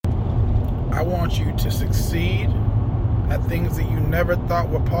I want you to succeed at things that you never thought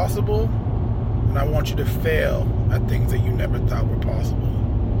were possible, and I want you to fail at things that you never thought were possible.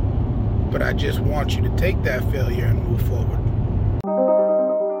 But I just want you to take that failure and move forward.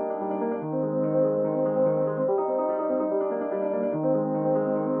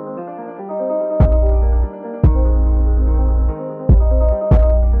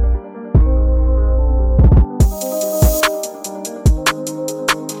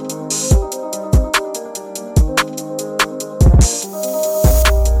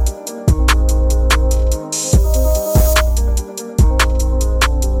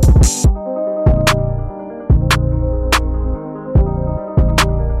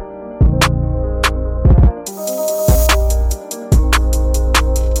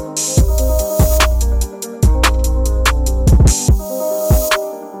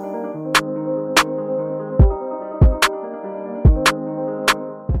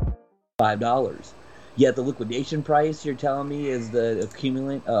 $5. Yet the liquidation price you're telling me is the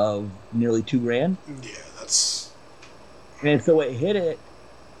accumulant of nearly $2,000. Yeah, that's. And so it hit it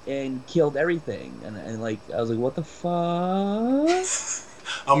and killed everything. And like I was like, what the fuck?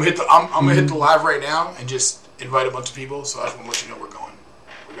 I'm gonna hit the live right now and just invite a bunch of people. So I just want to let you know we're gonna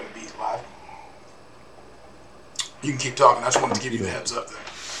be live. You can keep talking. I just wanted to give you the heads up there.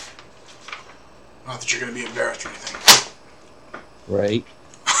 Not that you're gonna be embarrassed or anything. Right.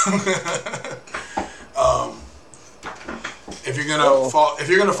 If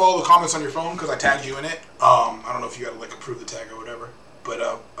you're gonna follow the comments on your phone, because I tagged you in it, I don't know if you gotta like approve the tag or whatever, but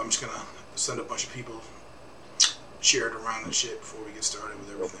I'm just gonna send a bunch of people, share it around and shit before we get started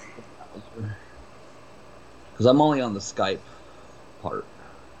with everything. Because I'm only on the Skype part.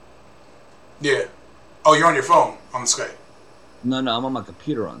 Yeah. Oh, you're on your phone on the Skype. No, I'm on my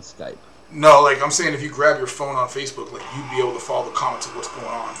computer on Skype. No, like I'm saying, if you grab your phone on Facebook, like you'd be able to follow the comments of what's going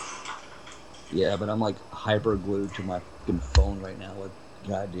on. Yeah, but I'm like hyper glued to my fucking phone right now with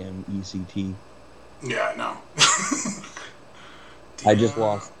goddamn ECT. Yeah, I know. I just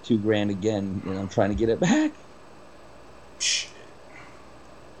lost $2,000 again, and I'm trying to get it back. Shit.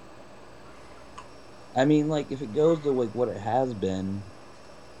 I mean, like if it goes to like what it has been,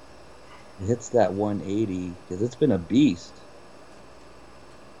 it hits that 180 because it's been a beast.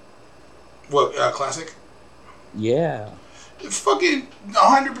 What, classic? Yeah. Fucking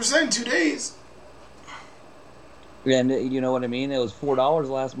 100% 2 days. And you know what I mean? It was $4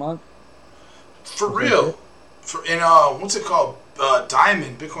 last month. For real. What's it called?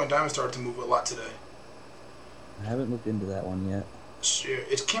 Diamond. Bitcoin Diamond started to move a lot today. I haven't looked into that one yet. Sure.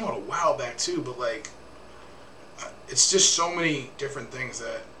 It came out a while back too, but like, it's just so many different things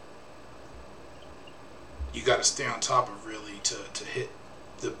that you got to stay on top of really to hit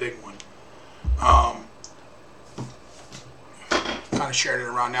the big one. Kind of sharing it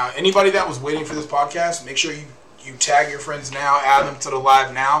around now. Anybody that was waiting for this podcast, make sure you tag your friends now, add them to the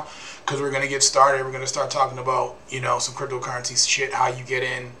live now, because we're going to get started. We're going to start talking about, some cryptocurrency shit, how you get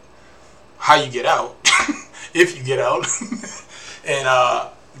in, how you get out, if you get out, and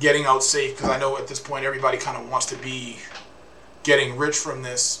getting out safe, because I know at this point everybody kind of wants to be getting rich from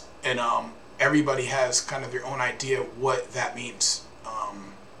this, and everybody has kind of their own idea of what that means.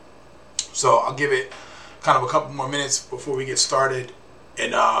 So I'll give it kind of a couple more minutes before we get started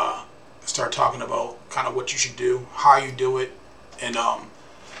and start talking about kind of what you should do, how you do it, and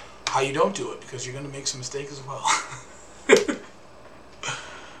how you don't do it, because you're going to make some mistakes as well.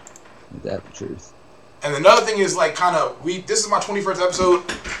 That's the truth. And another thing is like this is my 21st episode.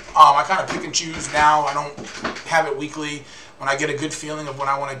 I kind of pick and choose now. I don't have it weekly. When I get a good feeling of when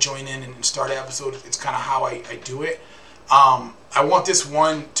I want to join in and start an episode, it's kind of how I do it. I want this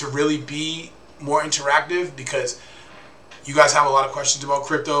one to really be more interactive because you guys have a lot of questions about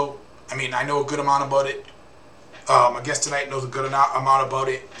crypto. I mean, I know a good amount about it. My guest tonight knows a good amount about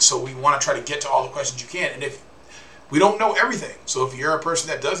it. So we want to try to get to all the questions you can. And if we don't know everything, so if you're a person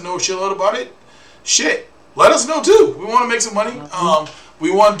that does know a shitload about it, let us know too. We want to make some money.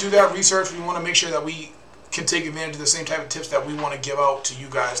 We want to do that research. We want to make sure that we can take advantage of the same type of tips that we want to give out to you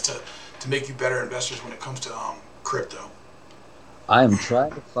guys to make you better investors when it comes to crypto. I am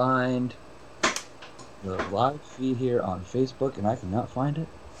trying to find the live feed here on Facebook, and I cannot find it.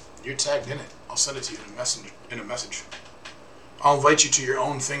 You're tagged in it. I'll send it to you in a message. I'll invite you to your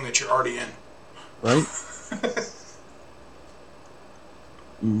own thing that you're already in. Right?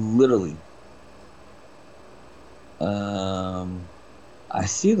 Literally. I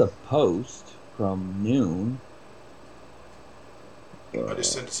see the post from noon. I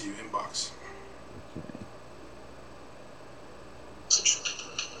just sent it to you inbox. Okay.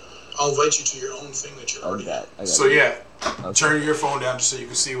 I'll invite you to your own thing that you're already in. I got so it. Yeah, okay. Turn your phone down just so you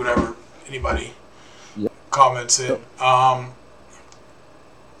can see whatever anybody Yeah. comments in.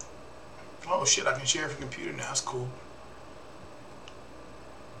 Oh shit, I can share from computer now. That's cool.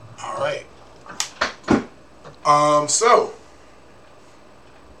 All right. So,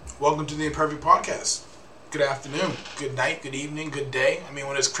 welcome to the Imperfect Podcast. Good afternoon, good night, good evening, good day. I mean,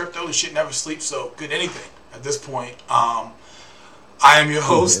 when it's crypto, the shit never sleeps, so good anything at this point. I am your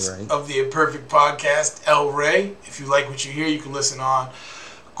host of the Imperfect Podcast, El Ray. If you like what you hear, you can listen on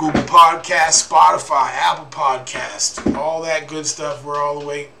Google Podcasts, Spotify, Apple Podcasts, all that good stuff. We're all the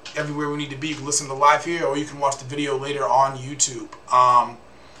way everywhere we need to be. You can listen to live here, or you can watch the video later on YouTube.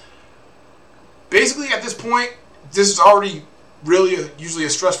 Basically, at this point, this is already really usually a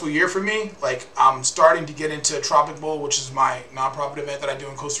stressful year for me. Like, I'm starting to get into Tropic Bowl, which is my nonprofit event that I do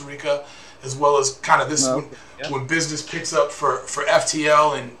in Costa Rica, as well as kind of this when business picks up for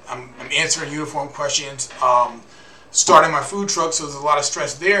FTL, and I'm answering uniform questions, starting my food truck, so there's a lot of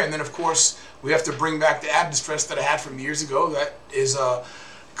stress there. And then, of course, we have to bring back the added stress that I had from years ago. That is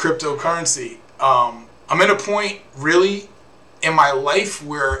cryptocurrency. I'm at a point, really, in my life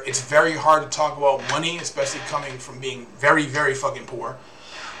where it's very hard to talk about money, especially coming from being very, very fucking poor.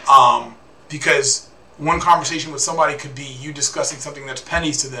 Because one conversation with somebody could be you discussing something that's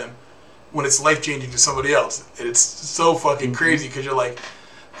pennies to them when it's life-changing to somebody else. And it's so fucking crazy because you're like,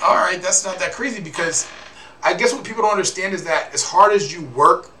 all right, that's not that crazy. Because I guess what people don't understand is that as hard as you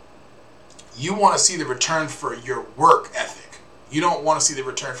work, you want to see the return for your work ethic. You don't want to see the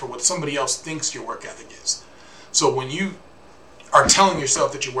return for what somebody else thinks your work ethic is. So when you are telling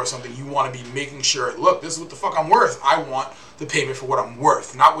yourself that you're worth something, you want to be making sure, look, this is what the fuck I'm worth. I want the payment for what I'm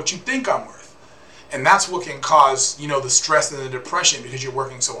worth, not what you think I'm worth. And that's what can cause, the stress and the depression, because you're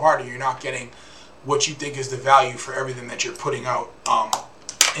working so hard and you're not getting what you think is the value for everything that you're putting out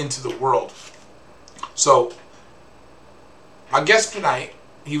into the world. So, my guest tonight,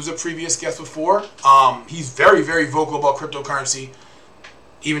 he was a previous guest before. He's very, very vocal about cryptocurrency.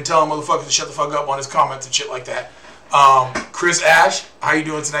 Even telling motherfuckers to shut the fuck up on his comments and shit like that. Chris Ash, how you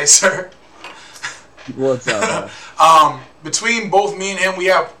doing tonight, sir? What's up? Between both me and him, we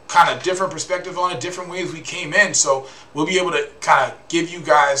have kind of different perspectives on it, different ways we came in. So we'll be able to kind of give you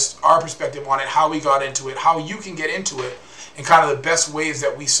guys our perspective on it, how we got into it, how you can get into it, and kind of the best ways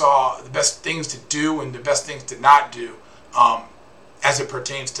that we saw, the best things to do and the best things to not do as it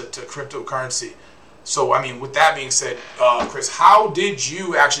pertains to cryptocurrency. So, I mean, with that being said, Chris, how did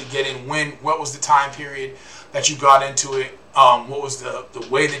you actually get in? What was the time period that you got into it? What was the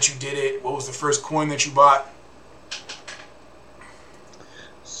way that you did it? What was the first coin that you bought?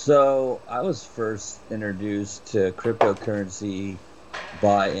 So, I was first introduced to cryptocurrency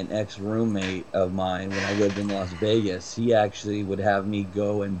by an ex-roommate of mine when I lived in Las Vegas. He actually would have me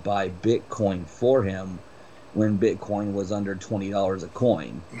go and buy Bitcoin for him when Bitcoin was under $20 a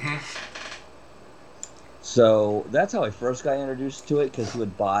coin. Mm-hmm. So that's how I first got introduced to it, because he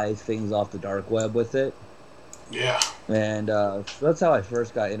would buy things off the dark web with it. Yeah. And so that's how I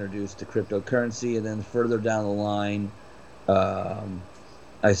first got introduced to cryptocurrency. And then further down the line,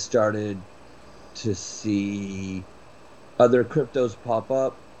 I started to see other cryptos pop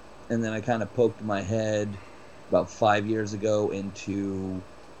up. And then I kind of poked my head about 5 years ago into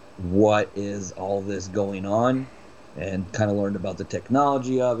what is all this going on, and kind of learned about the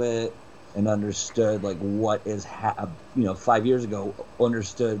technology of it. And understood what is 5 years ago,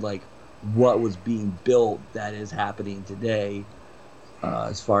 understood what was being built that is happening today,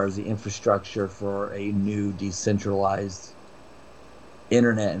 as far as the infrastructure for a new decentralized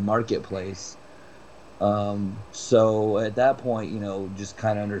internet and marketplace. So at that point, just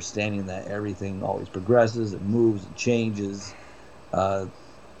kind of understanding that everything always progresses, it moves, it changes.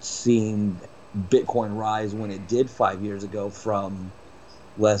 Seeing Bitcoin rise when it did 5 years ago from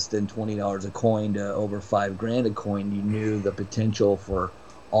less than $20 a coin to over $5,000 a coin, you knew the potential for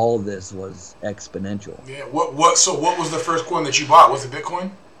all of this was exponential. Yeah. So what was the first coin that you bought? Was it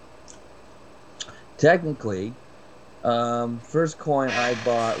Bitcoin? Technically, first coin I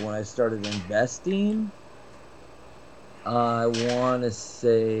bought when I started investing, I want to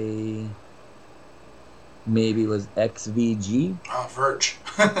say maybe it was XVG. Oh, Verge.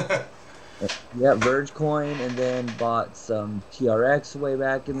 Yeah, Verge coin, and then bought some TRX way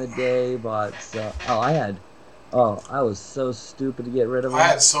back in the day. Bought some. I was so stupid to get rid of them. I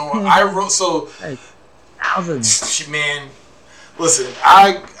had thousands. Man, listen,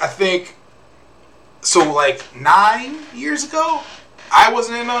 I think so. 9 years ago, I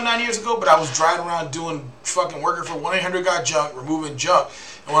wasn't in 9 years ago, but I was driving around working for 1-800-GOT-JUNK, removing junk,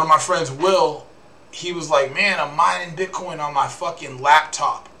 and one of my friends, Will, he was like, "Man, I'm mining Bitcoin on my fucking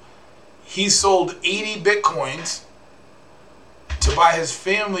laptop." He sold 80 Bitcoins to buy his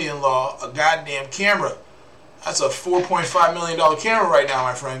family-in-law a goddamn camera. That's a $4.5 million camera right now,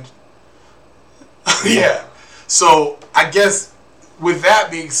 my friend. Yeah. So I guess with that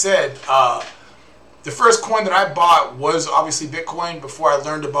being said, the first coin that I bought was obviously Bitcoin. Before I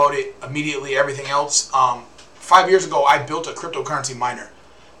learned about it, immediately everything else. 5 years ago, I built a cryptocurrency miner.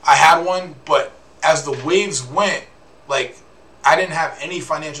 I had one, but as the waves went, like, I didn't have any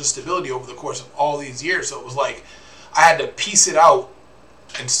financial stability over the course of all these years. So it was like I had to piece it out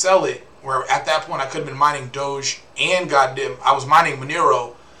and sell it, where at that point I could have been mining Doge and goddamn, I was mining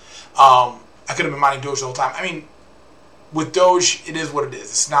Monero. I could have been mining Doge the whole time. I mean, with Doge, it is what it is.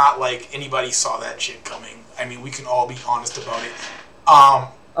 It's not like anybody saw that shit coming. I mean, we can all be honest about it.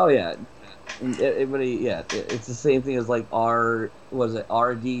 Oh, yeah. Everybody, yeah. It's the same thing as like RDD,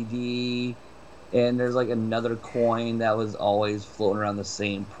 and there's like another coin that was always floating around the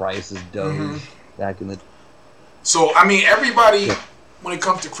same price as Doge back in the... So, I mean, everybody, when it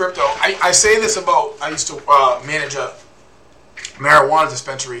comes to crypto, I say this about, I used to manage a marijuana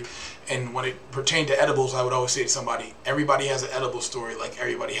dispensary, and when it pertained to edibles, I would always say to somebody, everybody has an edible story like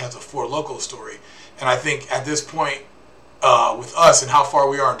everybody has a Four Loko story. And I think at this point, with us and how far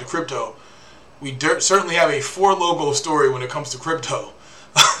we are into crypto, we certainly have a Four Loko story when it comes to crypto.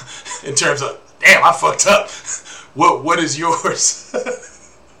 In terms of, damn, I fucked up. What is yours?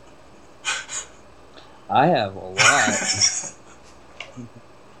 I have a lot.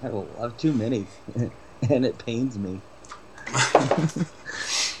 I have too many, and it pains me.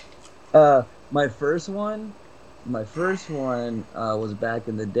 My first one was back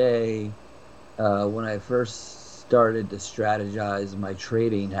in the day when I first started to strategize my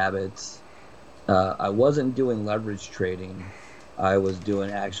trading habits. I wasn't doing leverage trading. I was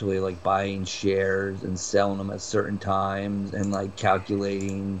doing actually like buying shares and selling them at certain times and like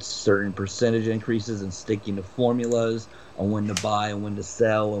calculating certain percentage increases and sticking to formulas on when to buy and when to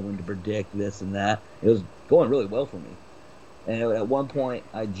sell and when to predict this and that. It was going really well for me. And at one point,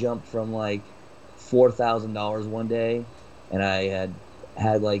 I jumped from like $4,000 one day, and I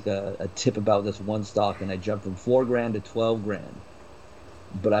had like a tip about this one stock, and I jumped from $4,000 to $12,000.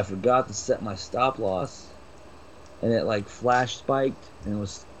 But I forgot to set my stop loss, and it like flash spiked and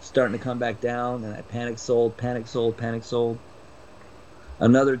was starting to come back down, and I panic sold.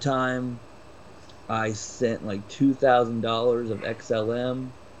 Another time, I sent like $2,000 of XLM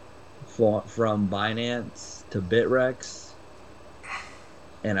from Binance to Bitrex,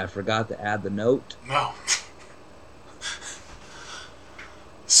 and I forgot to add the note. No.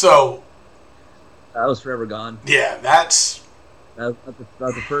 So that was forever gone. Yeah, that's not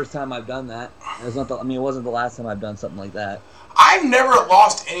the first time I've done that. It wasn't the last time I've done something like that. I've never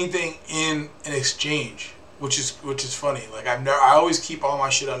lost anything in an exchange, which is funny. Like I always keep all my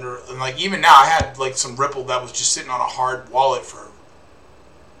shit under, and like even now I had like some Ripple that was just sitting on a hard wallet for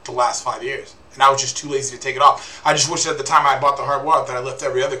the last 5 years, and I was just too lazy to take it off. I just wish at the time I bought the hard wallet that I left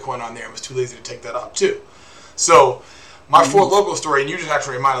every other coin on there and was too lazy to take that off too. So my Four Loko story, and you just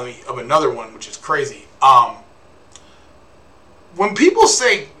actually reminded me of another one, which is crazy. When people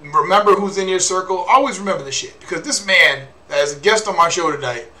say, remember who's in your circle, always remember this shit. Because this man, as a guest on my show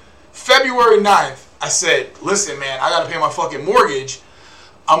tonight, February 9th, I said, listen, man, I got to pay my fucking mortgage.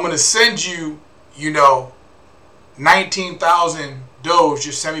 I'm going to send you, 19,000 Doge,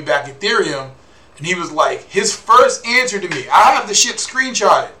 just send me back Ethereum. And he was like, his first answer to me, I have the shit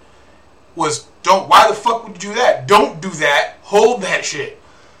screenshotted, was, why the fuck would you do that? Don't do that. Hold that shit.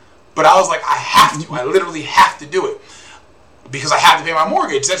 But I was like, I have to. I literally have to do it. Because I have to pay my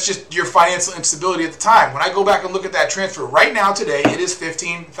mortgage. That's just your financial instability at the time. When I go back and look at that transfer right now today, it is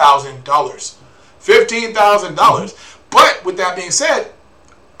 $15,000. $15,000. But with that being said,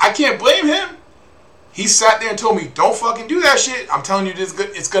 I can't blame him. He sat there and told me, don't fucking do that shit. I'm telling you,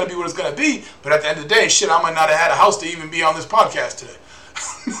 it's going to be what it's going to be. But at the end of the day, shit, I might not have had a house to even be on this podcast today.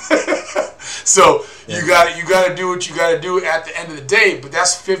 So you got to do what you got to do at the end of the day. But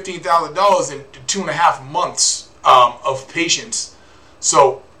that's $15,000 in 2.5 months of patience.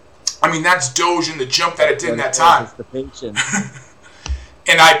 So, I mean, that's Doge and the jump that it did in that time. The patience.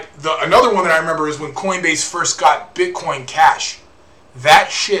 And another one that I remember is when Coinbase first got Bitcoin Cash.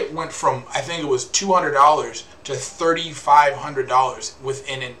 That shit went from, I think it was $200 to $3,500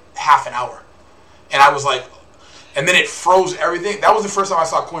 within half an hour. And I was like, and then it froze everything. That was the first time I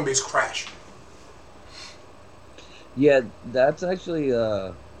saw Coinbase crash. Yeah, that's actually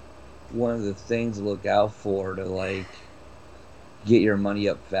one of the things to look out for to like get your money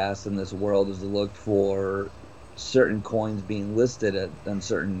up fast in this world, is to look for certain coins being listed on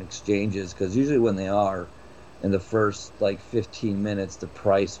certain exchanges, because usually when they are, in the first like 15 minutes, the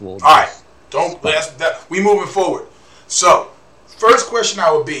price will. All right, we moving forward. So first question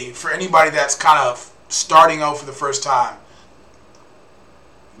I would be for anybody that's kind of starting out for the first time.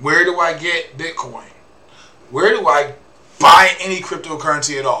 Where do I get Bitcoin? Where do I buy any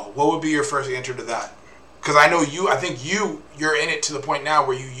cryptocurrency at all? What would be your first answer to that? Because I know you, I think you're in it to the point now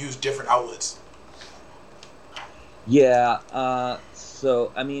where you use different outlets. Yeah.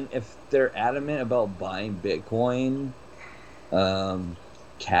 So, I mean, if they're adamant about buying Bitcoin,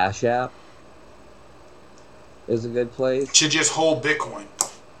 Cash App is a good place. To just hold Bitcoin.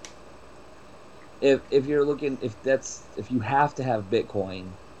 If you're looking, if you have to have Bitcoin,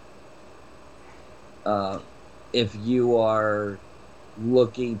 if you are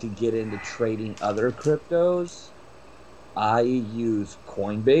looking to get into trading other cryptos, I use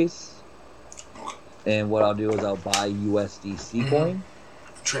Coinbase, and what I'll do is I'll buy USDC coin,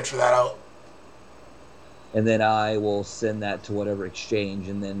 transfer that out, and then I will send that to whatever exchange,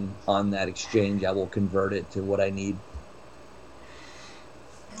 and then on that exchange I will convert it to what I need.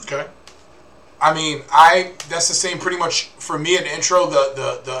 Okay. I mean, that's the same pretty much for me in the intro.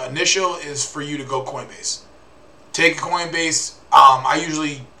 The initial is for you to go Coinbase. Take Coinbase. I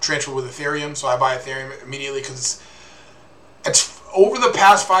usually transfer with Ethereum, so I buy Ethereum immediately because it's over the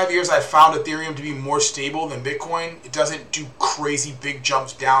past 5 years I've found Ethereum to be more stable than Bitcoin. It doesn't do crazy big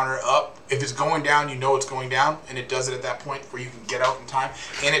jumps down or up. If it's going down, you know it's going down, and it does it at that point where you can get out in time,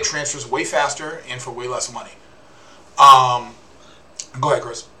 and it transfers way faster and for way less money. Go ahead,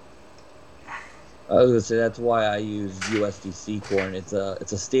 Chris. I was gonna say that's why I use USDC coin. It's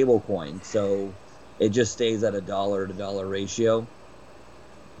a stable coin, so it just stays at a dollar to dollar ratio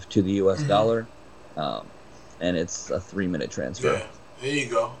to the US dollar, and it's a 3-minute transfer. Yeah, there you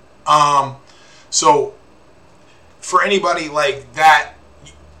go. So for anybody like that,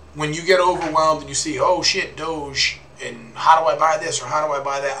 when you get overwhelmed and you see, oh shit, Doge, and how do I buy this or how do I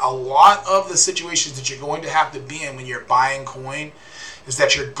buy that? A lot of the situations that you're going to have to be in when you're buying coin is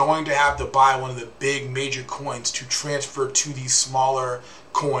that you're going to have to buy one of the big major coins to transfer to these smaller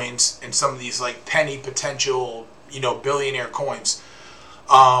coins and some of these like penny potential, billionaire coins.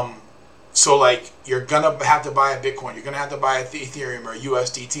 So like you're gonna have to buy a Bitcoin, you're gonna have to buy a Ethereum or a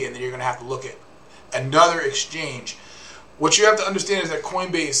USDT, and then you're gonna have to look at another exchange. What you have to understand is that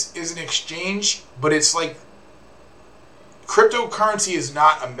Coinbase is an exchange, but it's like cryptocurrency is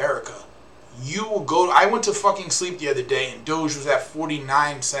not America. You will go. I went to fucking sleep the other day and Doge was at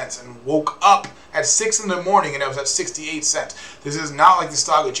 49 cents and woke up at 6 in the morning and it was at 68 cents. This is not like the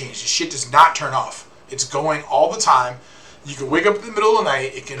stock exchange. This shit does not turn off. It's going all the time. You can wake up in the middle of the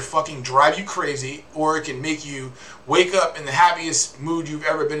night. It can fucking drive you crazy, or it can make you wake up in the happiest mood you've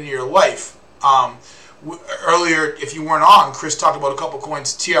ever been in your life. Earlier, if you weren't on, Chris talked about a couple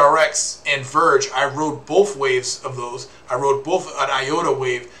coins, TRX and Verge. I rode both waves of those. I rode both an IOTA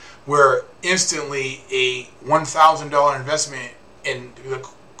wave, where instantly a $1,000 investment in the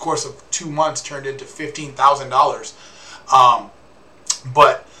course of 2 months turned into $15,000.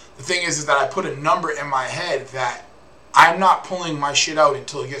 But the thing is that I put a number in my head that I'm not pulling my shit out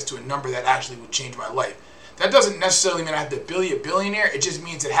until it gets to a number that actually would change my life. That doesn't necessarily mean I have to be a billionaire. It just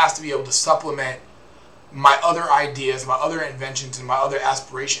means it has to be able to supplement my other ideas, my other inventions, and my other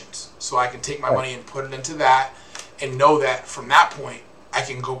aspirations. So I can take my money and put it into that and know that from that point, I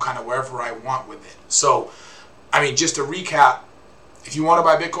can go kind of wherever I want with it. So, I mean, just to recap, if you want to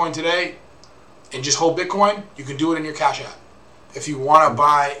buy Bitcoin today and just hold Bitcoin, you can do it in your Cash App. If you want to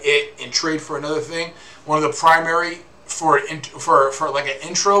buy it and trade for another thing, one of the primary for like an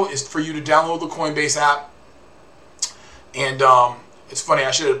intro is for you to download the Coinbase app. And it's funny,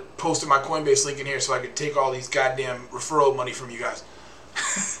 I should have posted my Coinbase link in here so I could take all these goddamn referral money from you guys.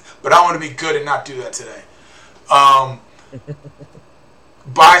 But I want to be good and not do that today.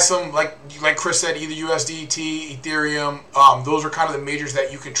 Buy some, like Chris said, either USDT, Ethereum. Those are kind of the majors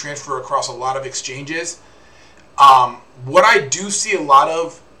that you can transfer across a lot of exchanges. What I do see a lot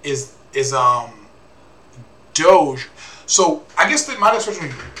of is Doge. So I guess my next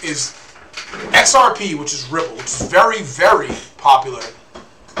question is XRP, which is Ripple, which is very, very popular.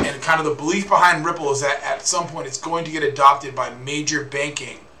 And kind of the belief behind Ripple is that at some point it's going to get adopted by major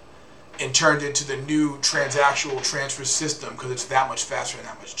banking and turned into the new transactional transfer system because it's that much faster and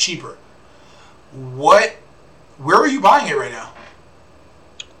that much cheaper. Where are you buying it right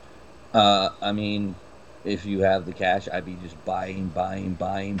now? I mean, if you have the cash, I'd be just buying. But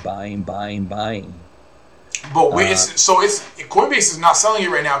Coinbase is not selling it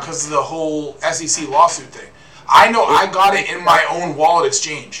right now because of the whole SEC lawsuit thing. I know I got it in my own wallet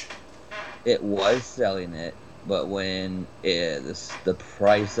exchange. It was selling it, but when the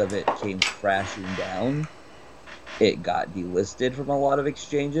price of it came crashing down, it got delisted from a lot of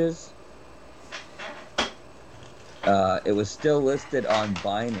exchanges. It was still listed on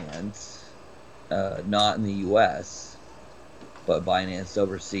Binance, not in the U.S., but Binance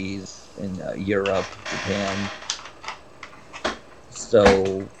overseas in Europe, Japan.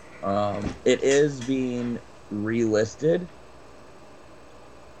 So it is being relisted.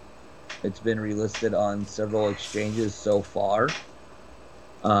 It's been relisted on several exchanges so far.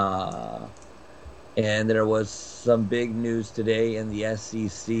 And there was some big news today in the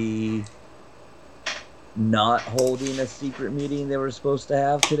SEC not holding a secret meeting they were supposed to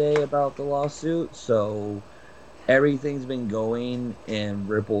have today about the lawsuit. So everything's been going in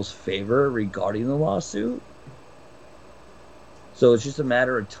Ripple's favor regarding the lawsuit. So it's just a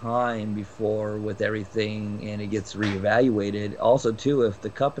matter of time before with everything and it gets reevaluated. Also, too, if the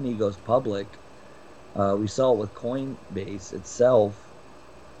company goes public, we saw it with Coinbase itself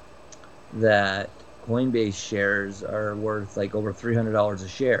that Coinbase shares are worth like over $300 a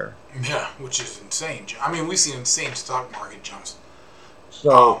share. Yeah, which is insane. I mean, we've seen insane stock market jumps.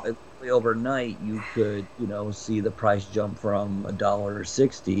 So overnight, you could, see the price jump from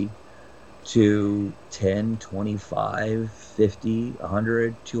 $1.60 to $10, $25, $50,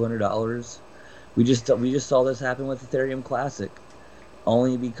 $100, $200. We just saw this happen with Ethereum Classic,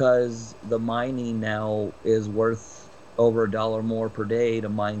 only because the mining now is worth over $1 more per day to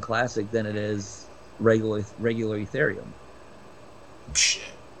mine Classic than it is regular Ethereum. Shit.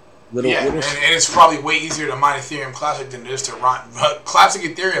 And it's probably way easier to mine Ethereum Classic than it is to run. But Classic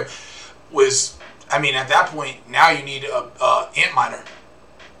Ethereum was, I mean, at that point, now you need a Antminer.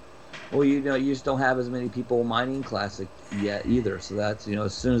 Well, you just don't have as many people mining Classic yet either. So that's,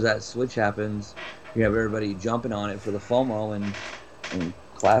 as soon as that switch happens, you have everybody jumping on it for the FOMO, and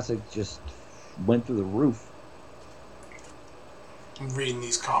Classic just went through the roof. I'm reading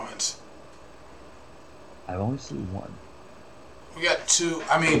these comments. I've only seen one. We got two.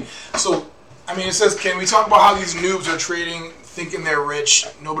 It says, can we talk about how these noobs are trading, thinking they're rich?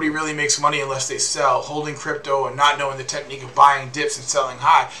 Nobody really makes money unless they sell, holding crypto and not knowing the technique of buying dips and selling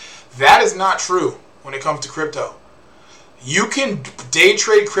high. That is not true when it comes to crypto. You can day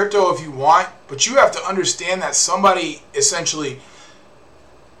trade crypto if you want, but you have to understand that somebody essentially,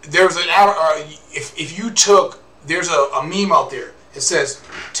 there's a meme out there. It says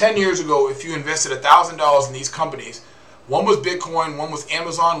 10 years ago, if you invested $1,000 in these companies, one was Bitcoin, one was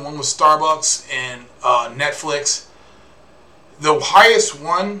Amazon, one was Starbucks, and Netflix. The highest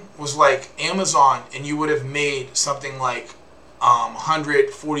one was like Amazon, and you would have made something like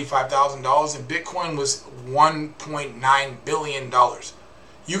 $145,000, and Bitcoin was $1.9 billion.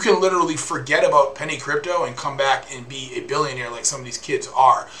 You can literally forget about penny crypto and come back and be a billionaire like some of these kids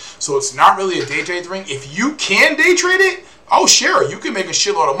are. So it's not really a day trade thing. If you can day trade it, oh sure, you can make a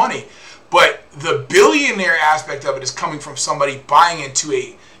shitload of money. But the billionaire aspect of it is coming from somebody buying into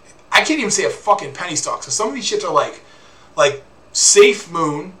I can't even say a fucking penny stock. So some of these shits are like Safe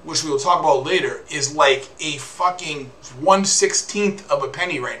Moon, which we will talk about later, is like a fucking 1/16th of a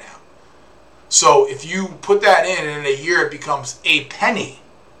penny right now. So if you put that in and in a year it becomes a penny,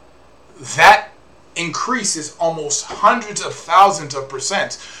 that increases almost hundreds of thousands of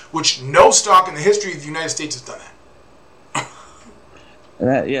percent, which no stock in the history of the United States has done that.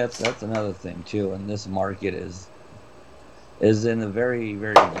 That's another thing too. And this market is in the very,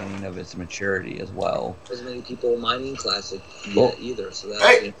 very beginning of its maturity as well. As many people mining Classic yet either. So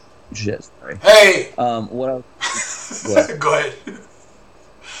that's shit. Sorry. Hey. What Go ahead.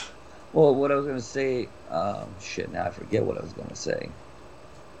 Well, what I was gonna say. Shit. Now I forget what I was gonna say.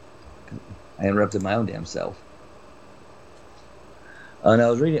 I interrupted my own damn self. And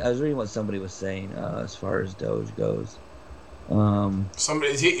I was reading what somebody was saying as far as Doge goes.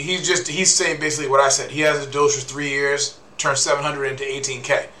 He's saying basically what I said. He has a Doge for 3 years, turned 700 into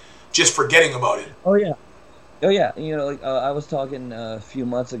 18K, just forgetting about it. Oh yeah. I was talking a few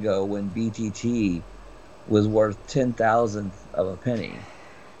months ago when BTT was worth 10,000th of a penny.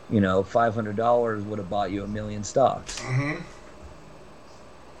 $500 would have bought you 1 million stocks. Mm-hmm.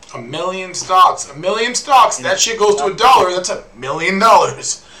 1 million stocks. 1 million stocks. And that shit goes to $1. That's $1 million.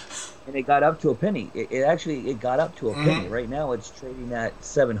 And it got up to a penny. It got up to a penny. Right now it's trading at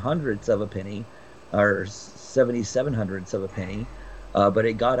 700ths of a penny, or 7700ths of a penny. But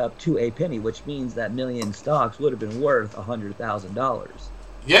it got up to a penny, which means that 1 million stocks would have been worth $100,000.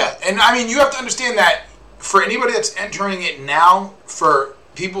 Yeah, and I mean, you have to understand that for anybody that's entering it now, for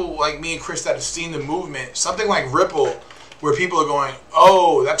people like me and Chris that have seen the movement, something like Ripple, where people are going,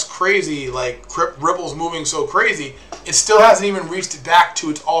 oh, that's crazy, like Ripple's moving so crazy, it still hasn't even reached it back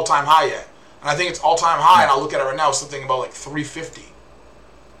to its all-time high yet. And I think its all-time high, and I'll look at it right now, something about like 350.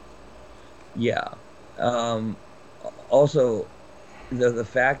 Yeah. Also, the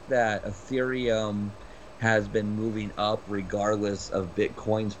fact that Ethereum has been moving up regardless of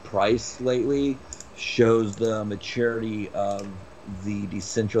Bitcoin's price lately shows the maturity of the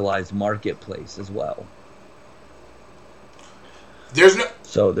decentralized marketplace as well.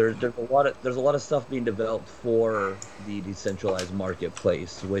 So there's a lot of stuff being developed for the decentralized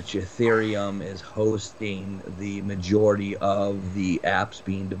marketplace, which Ethereum is hosting the majority of the apps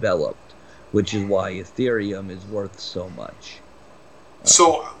being developed, which is why Ethereum is worth so much.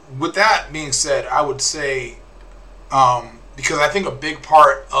 So with that being said, I would say, because I think a big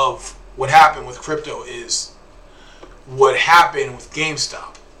part of what happened with crypto is what happened with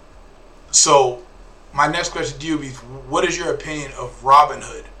GameStop. So my next question to you would be, what is your opinion of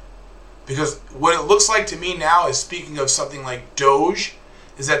Robinhood? Because what it looks like to me now is, speaking of something like Doge,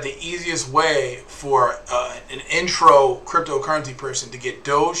 is that the easiest way for an intro cryptocurrency person to get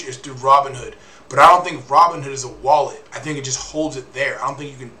Doge is through Robinhood. But I don't think Robinhood is a wallet. I think it just holds it there. I don't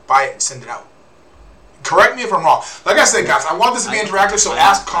think you can buy it and send it out. Correct me if I'm wrong. Like I said, guys, I want this to be interactive, so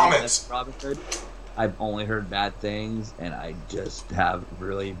ask comments. Robinhood, I've only heard bad things, and I just have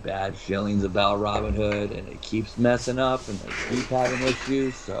really bad feelings about Robinhood, and it keeps messing up, and they keep having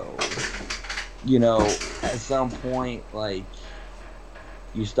issues. So, at some point,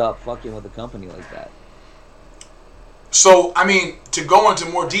 you stop fucking with a company like that. So, to go into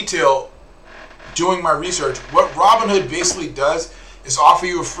more detail, doing my research, what Robinhood basically does is offer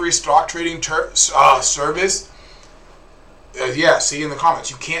you a free stock trading service. See in the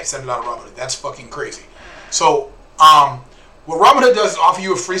comments, you can't send it out of Robinhood. That's fucking crazy. So, what Robinhood does is offer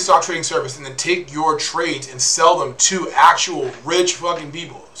you a free stock trading service and then take your trades and sell them to actual rich fucking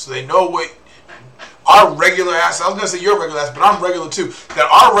people. So they know what our regular asses, I was going to say your regular ass, but I'm regular too, that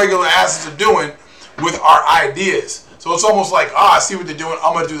our regular asses are doing with our ideas. So it's almost like, I see what they're doing,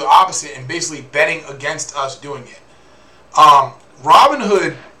 I'm going to do the opposite, and basically betting against us doing it.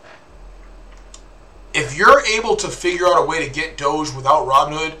 Robinhood, if you're able to figure out a way to get Doge without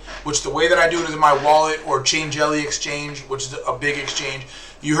Robinhood, which the way that I do it is in my wallet or Chain Jelly Exchange, which is a big exchange.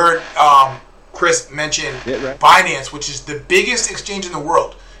 You heard Chris mention Binance, which is the biggest exchange in the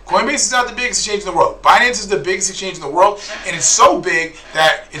world. Coinbase is not the biggest exchange in the world. Binance is the biggest exchange in the world, and it's so big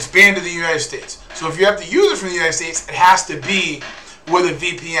that it's banned in the United States. So if you have to use it from the United States, it has to be with a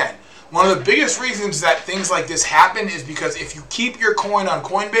VPN. One of the biggest reasons that things like this happen is because if you keep your coin on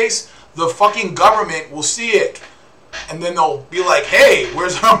Coinbase, the fucking government will see it. And then they'll be like, hey,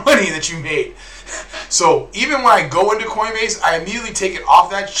 where's our money that you made? So even when I go into Coinbase, I immediately take it off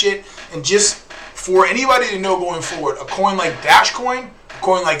that shit. And just for anybody to know going forward, a coin like Dashcoin, a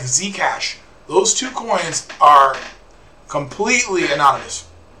coin like Zcash, those two coins are completely anonymous.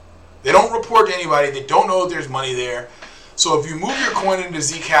 They don't report to anybody. They don't know if there's money there. So if you move your coin into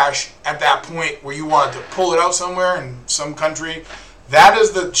Zcash at that point where you wanted to pull it out somewhere in some country, that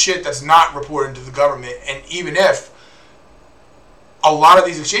is the shit that's not reported to the government. And even if a lot of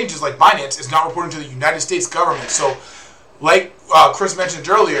these exchanges, like Binance, is not reporting to the United States government. So, like Chris mentioned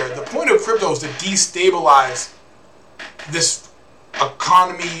earlier, the point of crypto is to destabilize this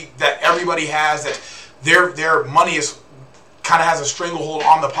economy that everybody has, that their money is kind of has a stranglehold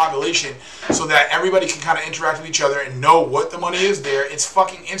on the population, so that everybody can kind of interact with each other and know what the money is there. It's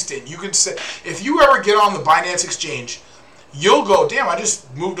fucking instant. You can say, if you ever get on the Binance exchange, you'll go, damn, I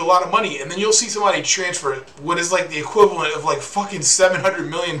just moved a lot of money. And then you'll see somebody transfer what is like the equivalent of like fucking $700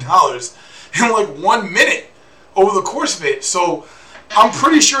 million in like 1 minute over the course of it. So I'm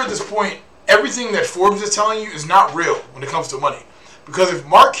pretty sure at this point, everything that Forbes is telling you is not real when it comes to money. Because if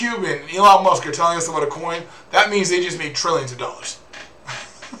Mark Cuban and Elon Musk are telling us about a coin, that means they just made trillions of dollars.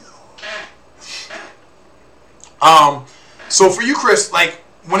 So for you, Chris, like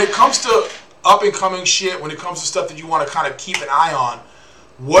when it comes to up and coming shit, when it comes to stuff that you want to kind of keep an eye on,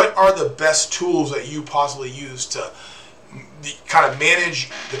 what are the best tools that you possibly use to kind of manage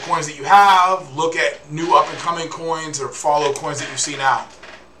the coins that you have, look at new up and coming coins, or follow coins that you see now?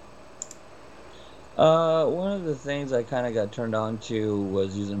 One of the things I kind of got turned on to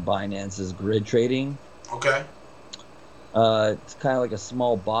was using Binance's grid trading. Okay. It's kind of like a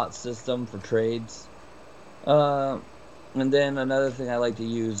small bot system for trades. And then another thing I like to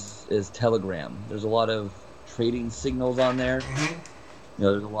use is Telegram. There's a lot of trading signals on there. Mm-hmm.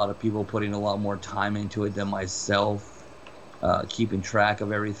 There's a lot of people putting a lot more time into it than myself, keeping track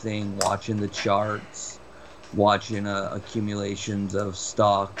of everything, watching the charts, watching accumulations of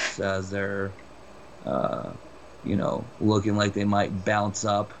stocks as they're looking like they might bounce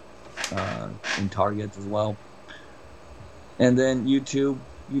up in targets as well. And then YouTube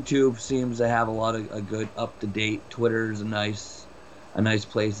seems to have a lot of a good up-to-date. Twitter's a nice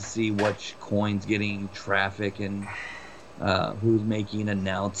place to see which coin's getting traffic and who's making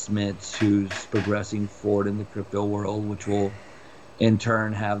announcements, who's progressing forward in the crypto world, which will in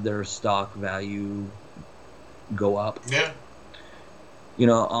turn have their stock value go up. Yeah. You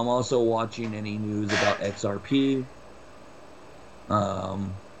know, I'm also watching any news about XRP.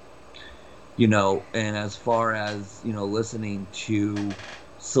 You know, and as far as, you know, listening to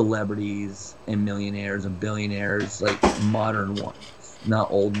celebrities and millionaires and billionaires, like modern ones,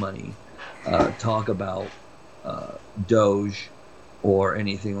 not old money, talk about Doge or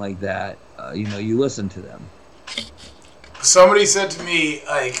anything like that, you know, you listen to them. Somebody said to me,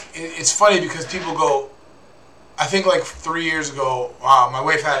 like, it's funny because people go, I think like 3 years ago, my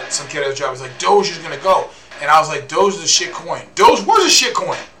wife had some kid at a job. He's like, Doge is going to go. And I was like, Doge is a shit coin. Doge was a shit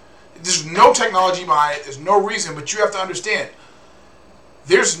coin. There's no technology behind it. There's no reason. But you have to understand,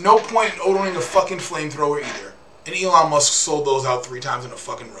 there's no point in owning a fucking flamethrower either. And Elon Musk sold those out 3 times in a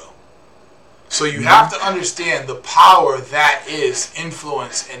fucking row. So you have to understand the power that is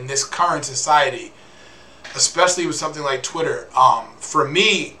influence in this current society, especially with something like Twitter. For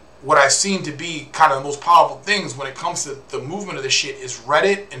me, what I've seen to be kind of the most powerful things when it comes to the movement of this shit is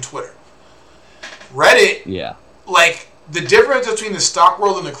Reddit and Twitter. Reddit, yeah, like, the difference between the stock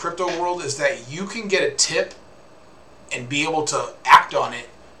world and the crypto world is that you can get a tip and be able to act on it,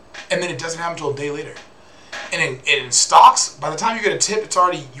 and then it doesn't happen until a day later. And in stocks, by the time you get a tip,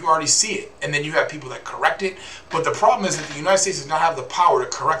 you already see it, and then you have people that correct it. But the problem is that the United States does not have the power to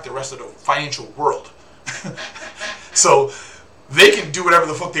correct the rest of the financial world. So they can do whatever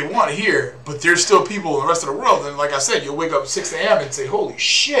the fuck they want here, but there's still people in the rest of the world. And like I said, you'll wake up at 6 a.m. and say, holy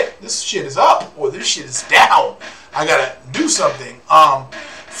shit, this shit is up, or this shit is down. I gotta do something.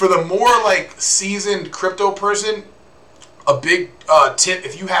 For the more like seasoned crypto person, a big tip,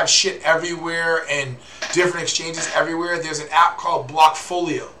 if you have shit everywhere and different exchanges everywhere, there's an app called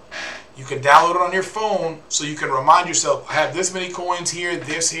Blockfolio. You can download it on your phone so you can remind yourself, I have this many coins here,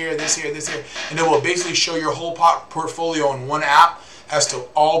 this here, this here, this here. And it will basically show your whole portfolio in one app as to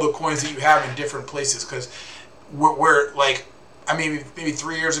all the coins that you have in different places. Because we're like, I mean, maybe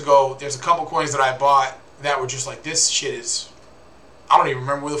 3 years ago, there's a couple coins that I bought that were just like, this shit is, I don't even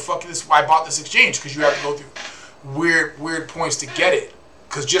remember where the fuck I bought this exchange, because you have to go through weird points to get it.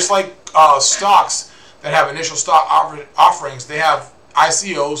 Because just like stocks that have initial stock offerings, they have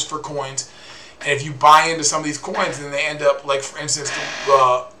ICOs for coins, and if you buy into some of these coins, then they end up, like for instance,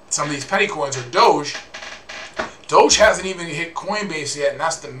 some of these penny coins or Doge. Doge hasn't even hit Coinbase yet, and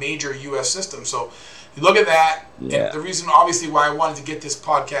that's the major U.S. system. So you look at that, and the reason obviously why I wanted to get this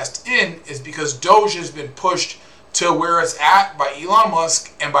podcast in is because Doge has been pushed to where it's at by Elon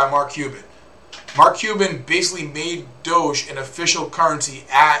Musk and by Mark Cuban. Mark Cuban basically made Doge an official currency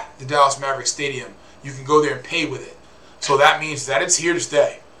at the Dallas Mavericks Stadium. You can go there and pay with it. So that means that it's here to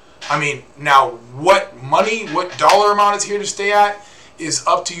stay. I mean, now what dollar amount it's here to stay at is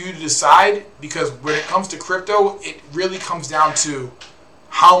up to you to decide, because when it comes to crypto, it really comes down to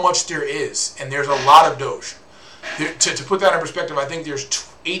how much there is. And there's a lot of Doge. To put that in perspective, I think there's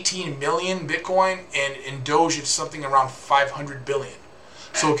 18 million Bitcoin, and in Doge it's something around 500 billion.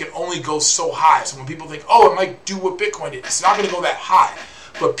 So it can only go so high. So when people think, oh, it might do what Bitcoin did, it's not going to go that high.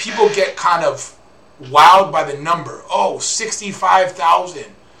 But people get kind of wowed by the number. Oh, 65,000.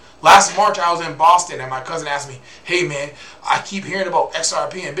 Last March I was in Boston and my cousin asked me, hey man, I keep hearing about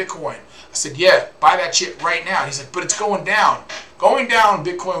XRP and Bitcoin. I said, yeah, buy that shit right now. And he's like, but it's going down. Going down,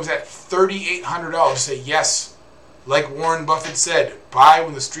 Bitcoin was at $3,800. I say, yes. Like Warren Buffett said, buy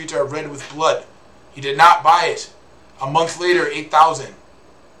when the streets are red with blood. He did not buy it. A month later, 8,000.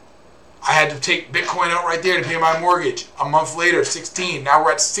 I had to take Bitcoin out right there to pay my mortgage. A month later, 16. Now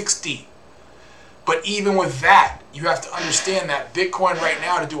we're at 60. But even with that, you have to understand that Bitcoin right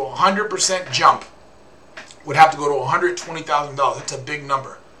now, to do a 100% jump, would have to go to $120,000. That's a big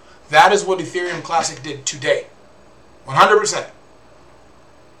number. That is what Ethereum Classic did today. 100%.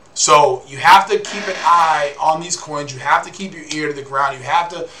 So you have to keep an eye on these coins. You have to keep your ear to the ground. You have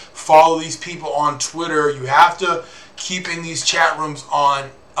to follow these people on Twitter. You have to keep in these chat rooms on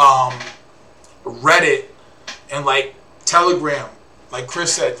Reddit and like Telegram. Like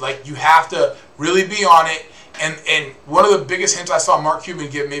Chris said, like you have to really be on it. And one of the biggest hints I saw Mark Cuban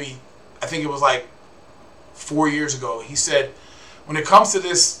give, maybe I think it was like 4 years ago, he said, when it comes to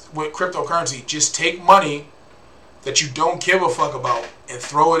this with cryptocurrency, just take money that you don't give a fuck about and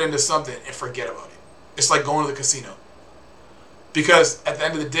throw it into something and forget about it. It's like going to the casino. Because at the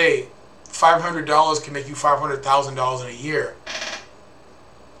end of the day, $500 can make you $500,000 in a year.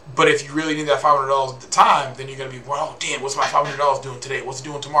 But if you really need that $500 at the time, then you're going to be, well, damn, what's my $500 doing today? What's it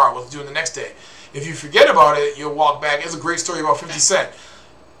doing tomorrow? What's it doing the next day? If you forget about it, you'll walk back. It's a great story about 50 Cent.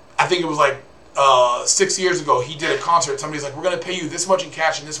 I think it was like 6 years ago, he did a concert. Somebody's like, we're going to pay you this much in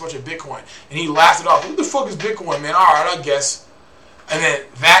cash and this much in Bitcoin. And he laughed it off. What the fuck is Bitcoin, man? All right, I guess. And then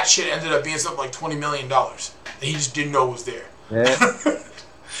that shit ended up being something like $20 million that he just didn't know was there. Yeah.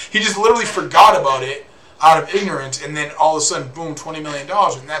 He just literally forgot about it out of ignorance, and then all of a sudden, boom, $20 million.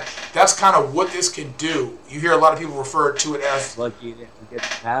 And that's kind of what this can do. You hear a lot of people refer to it as... Lucky you didn't get the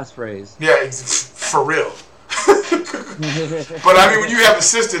passphrase. Yeah, for real. But I mean, when you have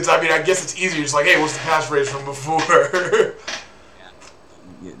assistants, I mean, I guess it's easier. It's like, hey, what's the passphrase from before?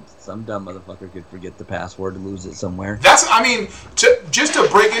 Yeah. Some dumb motherfucker could forget the password and lose it somewhere. That's, I mean, just to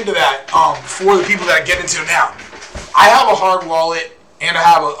break into that, for the people that get into it now, I have a hard wallet and I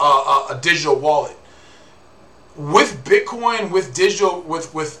have a digital wallet. With Bitcoin, with digital,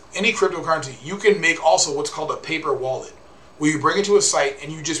 with any cryptocurrency, you can make also what's called a paper wallet, where you bring it to a site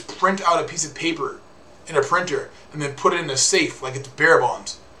and you just print out a piece of paper in a printer and then put it in a safe like it's bearer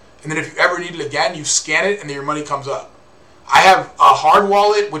bonds. And then if you ever need it again, you scan it and then your money comes up. I have a hard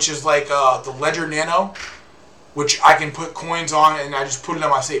wallet, which is like the Ledger Nano, which I can put coins on and I just put it in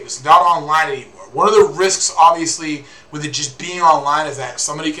my safe. It's not online anymore. One of the risks, obviously, with it just being online is that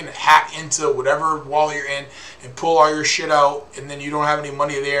somebody can hack into whatever wallet you're in and pull all your shit out, and then you don't have any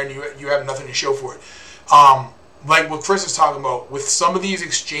money there and you have nothing to show for it. Like what Chris is talking about, with some of these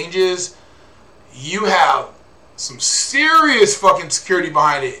exchanges, you have some serious fucking security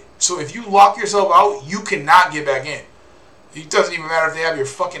behind it. So if you lock yourself out, you cannot get back in. It doesn't even matter if they have your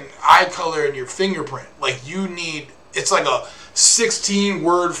fucking eye color and your fingerprint. Like, you need, it's like a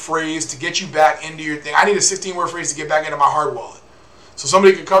 16-word phrase to get you back into your thing. I need a 16-word phrase to get back into my hard wallet. So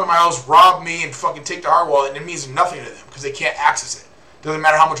somebody could come to my house, rob me, and fucking take the hard wallet, and it means nothing to them because they can't access it. Doesn't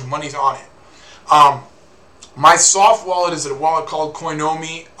matter how much money's on it. My soft wallet is a wallet called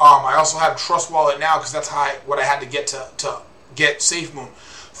Koinomi. I also have Trust Wallet now because that's what I had to get to get SafeMoon.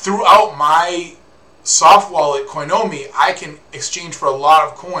 Throughout my soft wallet, Koinomi, I can exchange for a lot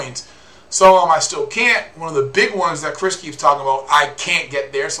of coins. Some of them I still can't. One of the big ones that Chris keeps talking about, I can't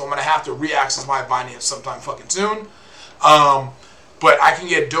get there, so I'm going to have to re-access my Binance sometime fucking soon. But I can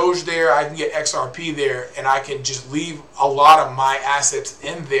get Doge there, I can get XRP there, and I can just leave a lot of my assets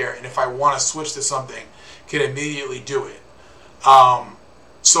in there, and if I want to switch to something, can immediately do it.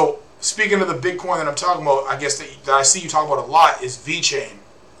 So speaking of the Bitcoin that I'm talking about, I guess that I see you talk about a lot is VeChain.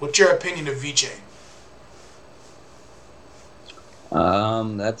 What's your opinion of VeChain?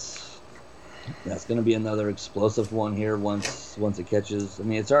 That's going to be another explosive one here once it catches. I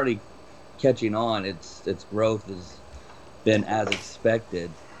mean, it's already catching on. Its growth has been as expected,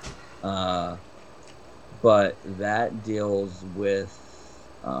 but that deals with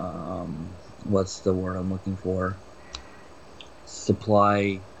what's the word I'm looking for?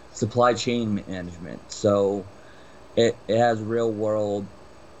 Supply chain management. So it has real world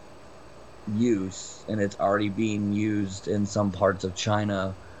use, and it's already being used in some parts of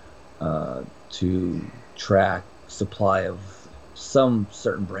China to track supply of some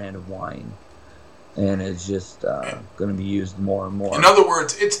certain brand of wine, and it's just going to be used more and more. In other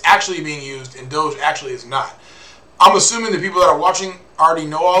words, it's actually being used, and Doge actually is not. I'm assuming the people that are watching already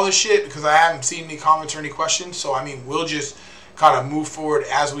know all this shit because I haven't seen any comments or any questions. So I mean, we'll just kind of move forward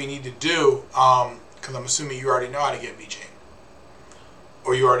as we need to do, because I'm assuming you already know how to get VeChain,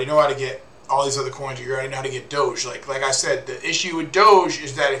 or you already know how to get all these other coins, or you already know how to get Doge. Like I said, the issue with Doge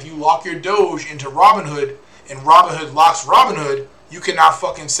is that if you lock your Doge into Robinhood and Robinhood locks Robinhood, you cannot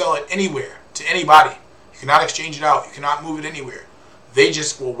fucking sell it anywhere to anybody. You cannot exchange it out. You cannot move it anywhere. They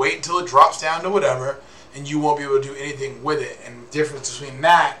just will wait until it drops down to whatever, and you won't be able to do anything with it. And the difference between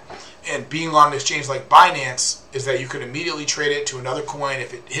that and being on an exchange like Binance is that you can immediately trade it to another coin.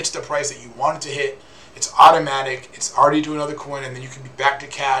 If it hits the price that you want it to hit, it's automatic. It's already to another coin, and then you can be back to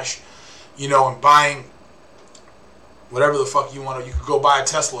cash. You know, and buying whatever the fuck you want to. You could go buy a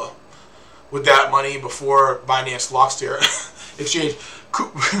Tesla with that money before Binance locks their exchange.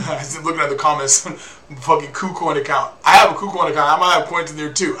 I was looking at the comments. Fucking KuCoin account. I have a KuCoin account. I might have coins in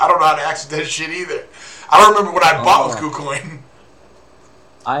there too. I don't know how to access that shit either. I don't remember what I bought with KuCoin.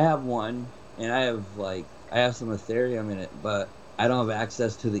 I have one, and I have some Ethereum in it, but I don't have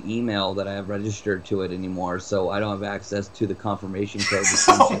access to the email that I have registered to it anymore, so I don't have access to the confirmation code.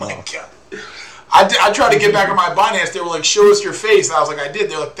 Oh my god. I tried to get back on my Binance. They were like, show us your face. I was like, I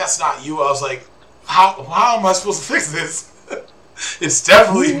did. They're like, that's not you. I was like, how am I supposed to fix this? It's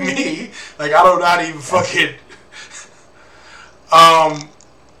definitely me. Like, I don't know how to even fucking...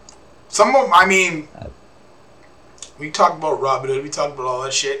 Some of them, I mean... We talked about Robinhood. We talked about all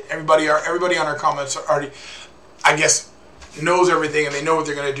that shit. Everybody on our comments already, I guess, knows everything, and they know what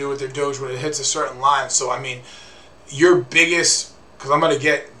they're going to do with their Doge when it hits a certain line. So, I mean, your biggest... Because I'm going to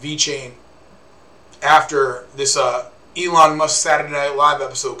get VeChain after this Elon Musk Saturday Night Live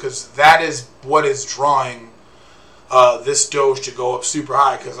episode, because that is what is drawing this Doge to go up super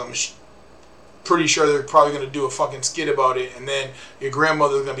high, because I'm pretty sure they're probably going to do a fucking skit about it, and then your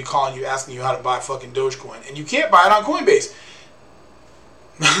grandmother's going to be calling you asking you how to buy fucking Dogecoin, and you can't buy it on Coinbase.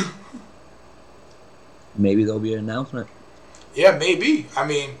 Maybe there'll be an announcement. Yeah, maybe. I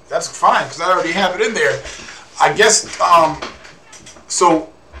mean, that's fine, because I already have it in there. I guess, so,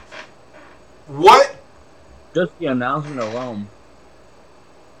 what? Just the announcement alone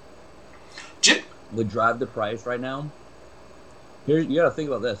would drive the price right now. Here, you got to think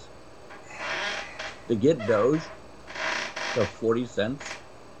about this. To get Doge to 40 cents,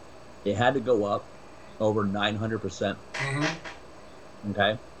 it had to go up over 900%. Mm-hmm.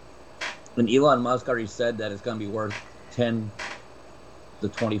 Okay? And Elon Musk already said that it's going to be worth $10 to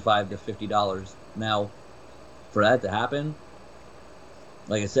 $25 to $50. Now, for that to happen,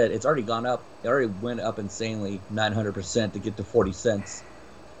 like I said, it's already gone up. It already went up insanely, 900% to get to 40 cents.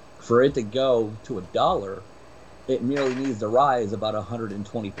 For it to go to $1, it merely needs to rise about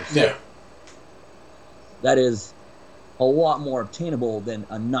 120%. Yeah. That is a lot more obtainable than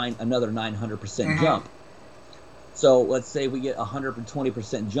another 900% jump. So let's say we get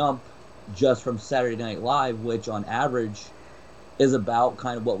 120% jump just from Saturday Night Live, which on average is about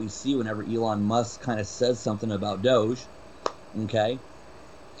kind of what we see whenever Elon Musk kind of says something about Doge. Okay?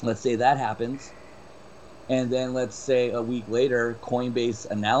 Let's say that happens. And then let's say a week later, Coinbase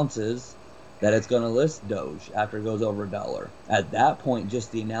announces that it's going to list Doge after it goes over $1. At that point,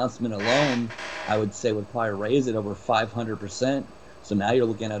 just the announcement alone, I would say would probably raise it over 500%. So now you're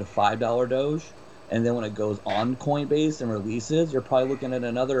looking at a $5 Doge. And then when it goes on Coinbase and releases, you're probably looking at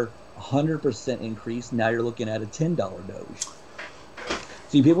another 100% increase. Now you're looking at a $10 Doge.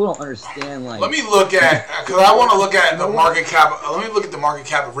 See, people don't understand, like... Let me look at... Because I want to look at the market cap... Let me look at the market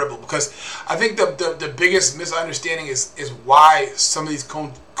cap of Ripple, because I think the biggest misunderstanding is why some of these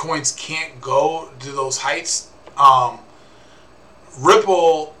coins can't go to those heights.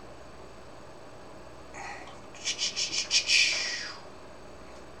 Ripple...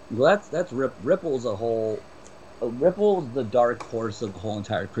 Well, that's Ripple's a whole... Ripple's the dark horse of the whole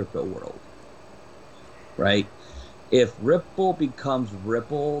entire crypto world. Right? If Ripple becomes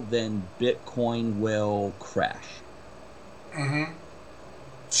Ripple, then Bitcoin will crash. Mm-hmm.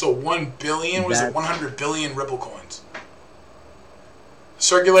 So 1 billion, what is it, 100 billion Ripple coins.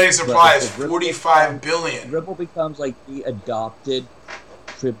 Circulating supply is 45 billion. Ripple becomes like the adopted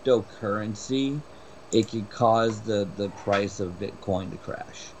cryptocurrency, it could cause the price of Bitcoin to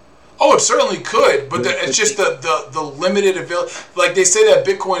crash. Oh, it certainly could, but it's just the limited availability. Like they say that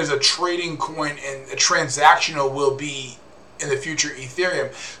Bitcoin is a trading coin and a transactional will be in the future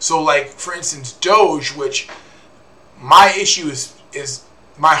Ethereum. So, like for instance, Doge, which my issue is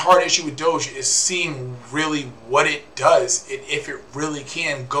my hard issue with Doge is seeing really what it does, if it really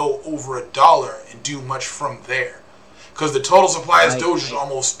can go over $1 and do much from there. Because the total supply of Doge is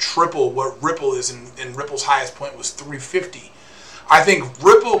almost triple what Ripple is, and Ripple's highest point was 350. I think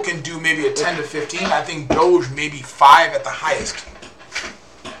Ripple can do maybe a 10 to 15. I think Doge maybe 5 at the highest.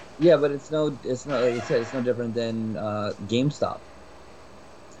 Yeah, but it's no like you said, it's no different than GameStop.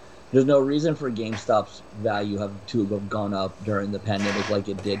 There's no reason for GameStop's value to have gone up during the pandemic like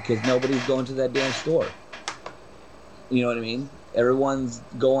it did, because nobody's going to that damn store. You know what I mean? Everyone's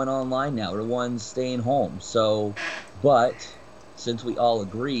going online now. Everyone's staying home. So, but since we all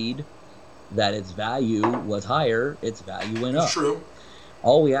agreed that its value was higher, its value went up. That's true.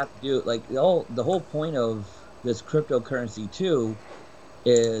 All we have to do, like the whole point of this cryptocurrency too,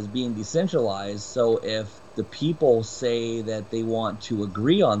 is being decentralized. So if the people say that they want to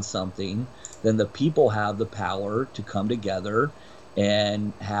agree on something, then the people have the power to come together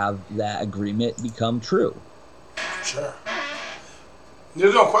and have that agreement become true. Sure.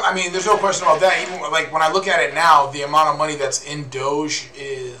 There's no question about that. Even like when I look at it now, the amount of money that's in Doge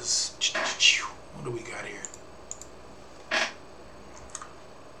is, what do we got here?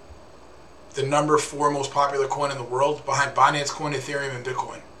 The number 4 most popular coin in the world, behind Binance Coin, Ethereum, and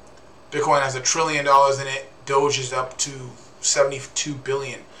Bitcoin. Bitcoin has $1 trillion in it. Doge is up to 72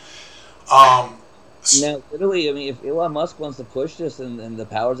 billion. Now, literally, I mean, if Elon Musk wants to push this and the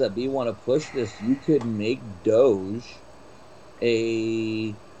powers that be want to push this, you could make Doge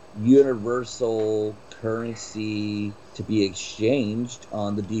a universal currency to be exchanged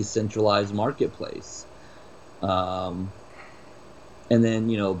on the decentralized marketplace. And then,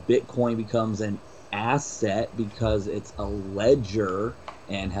 Bitcoin becomes an asset because it's a ledger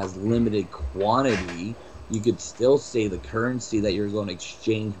and has limited quantity. You could still say the currency that you're going to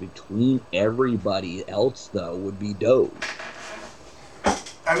exchange between everybody else, though, would be Doge.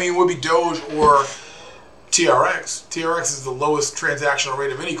 I mean, it would be Doge, or TRX. TRX is the lowest transactional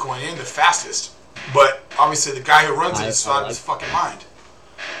rate of any coin and the fastest. But obviously, the guy who runs it is out of his fucking mind.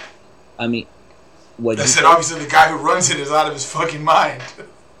 I mean, what I said, obviously, the guy who runs it is out of his fucking mind.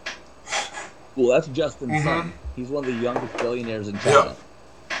 Well, that's Justin Sun. He's one of the youngest billionaires in China.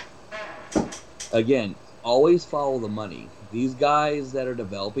 Yep. Again, always follow the money. These guys that are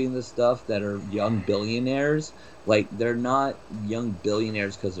developing this stuff that are young billionaires, like, they're not young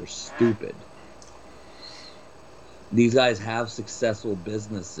billionaires because they're stupid. These guys have successful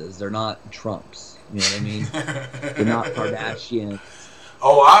businesses. They're not Trumps. You know what I mean? They're not Kardashians.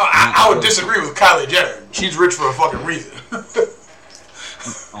 Oh, I would disagree with Kylie Jenner. She's rich for a fucking reason.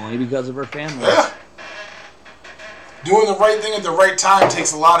 Only because of her family. Yeah. Doing the right thing at the right time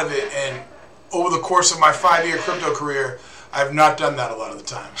takes a lot of it, and over the course of my 5-year crypto career, I have not done that a lot of the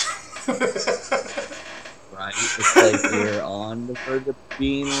time. Right? It's like you're on the verge of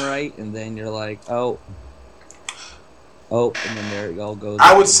being right, and then you're like, oh, and then there it all goes.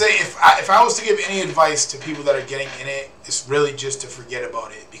 I would say if I was to give any advice to people that are getting in it, it's really just to forget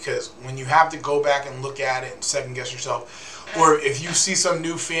about it. Because when you have to go back and look at it and second guess yourself, or if you see some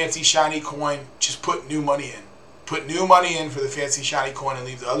new fancy shiny coin, just put new money in. Put new money in for the fancy shiny coin and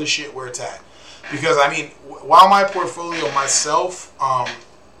leave the other shit where it's at. Because, I mean, while my portfolio myself,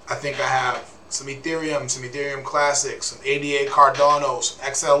 I think I have some Ethereum Classic, some ADA Cardano, some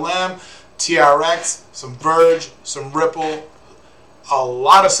XLM, TRX, some Verge, some Ripple, a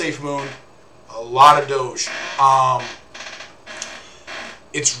lot of SafeMoon, a lot of Doge.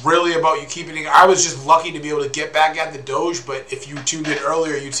 It's really about you keeping it. I was just lucky to be able to get back at the Doge, but if you tuned in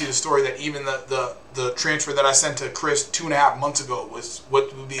earlier, you'd see the story that even the transfer that I sent to Chris 2.5 months ago was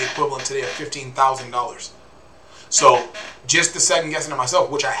what would be equivalent today of $15,000. So just the second guessing to myself,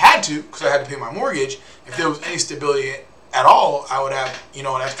 which I had to because I had to pay my mortgage. If there was any stability at all, I would have, an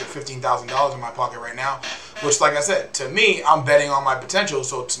extra $15,000 in my pocket right now. Which, like I said, to me, I'm betting on my potential,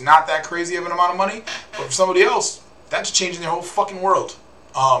 so it's not that crazy of an amount of money. But for somebody else, that's changing their whole fucking world.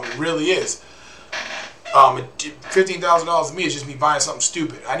 It really is. $15,000 to me is just me buying something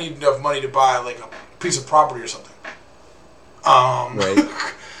stupid. I need enough money to buy like a piece of property or something. Right.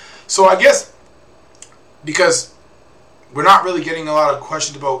 So I guess because we're not really getting a lot of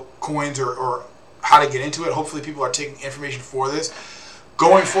questions about coins or how to get into it. Hopefully people are taking information for this.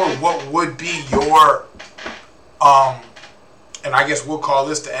 Going forward, what would be your and I guess we'll call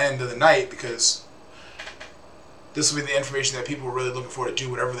this the end of the night because this will be the information that people are really looking for to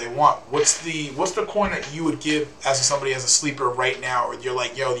do whatever they want. What's the coin that you would give as somebody as a sleeper right now, or you're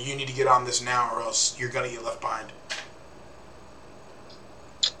like, yo, you need to get on this now, or else you're gonna get left behind?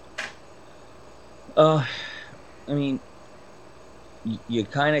 I mean, you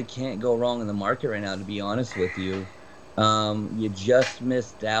kind of can't go wrong in the market right now, to be honest with you. You just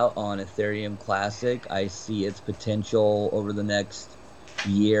missed out on Ethereum Classic. I see its potential over the next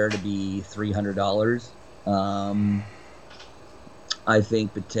year to be $300. I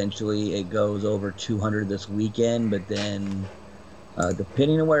think potentially it goes over 200 this weekend, but then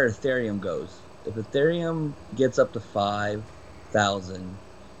depending on where Ethereum goes, if Ethereum gets up to 5,000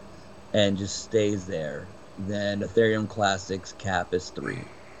 and just stays there, then Ethereum Classic's cap is 3.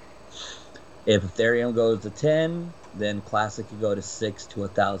 If Ethereum goes to 10, then Classic could go to 6 to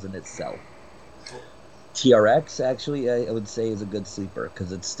 1,000 itself. TRX actually I would say is a good sleeper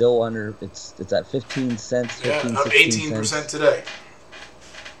because it's still under it's at 15 cents. 15, up 18% today.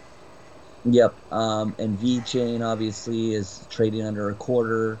 Yep. And VeChain obviously is trading under a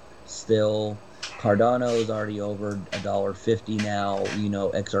quarter still. Cardano is already over $1.50 now.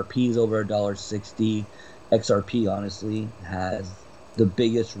 XRP is over $1.60. XRP honestly has the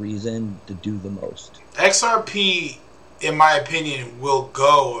biggest reason to do the most. XRP, in my opinion, will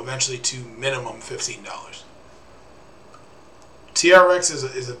go eventually to minimum $15. TRX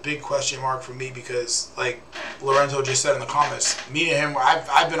is a big question mark for me because, like Lorenzo just said in the comments, me and him,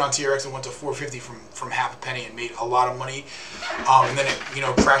 I've been on TRX and went to 450 from half a penny and made a lot of money, and then it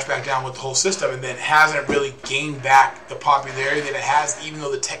crashed back down with the whole system, and then hasn't really gained back the popularity that it has, even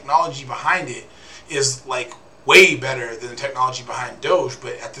though the technology behind it is like way better than the technology behind Doge.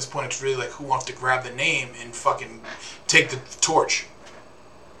 But at this point, it's really like who wants to grab the name and fucking take the torch.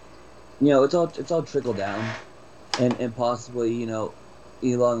 It's all trickle down, and possibly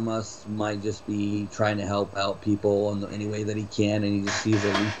Elon Musk might just be trying to help out people in any way that he can, and he just sees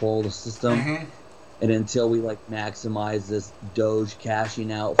a loophole in the system. Mm-hmm. And until we maximize this Doge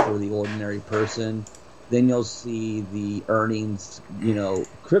cashing out for the ordinary person, then you'll see the earnings. The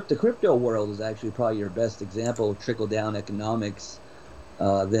crypto world is actually probably your best example of trickle down economics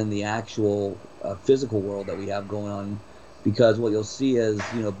than the actual physical world that we have going on. Because what you'll see is,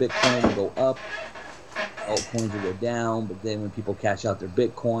 Bitcoin will go up, altcoins will go down, but then when people cash out their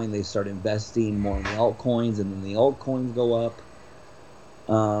Bitcoin, they start investing more in the altcoins, and then the altcoins go up.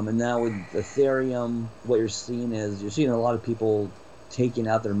 And now with Ethereum, what you're seeing a lot of people taking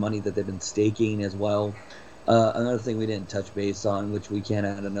out their money that they've been staking as well. Another thing we didn't touch base on, which we can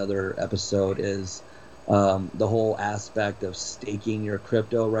add another episode, is the whole aspect of staking your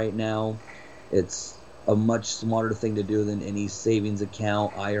crypto right now. It's a much smarter thing to do than any savings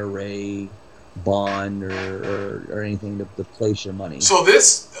account, IRA, bond, or anything to place your money. So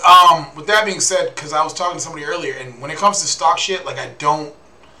this, with that being said, because I was talking to somebody earlier, and when it comes to stock shit, like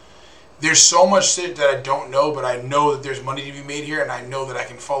there's so much shit that I don't know, but I know that there's money to be made here, and I know that I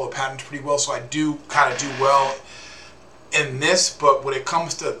can follow patterns pretty well, so I do kind of do well in this. But when it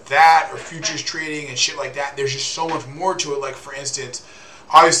comes to that or futures trading and shit like that, there's just so much more to it. Like, for instance,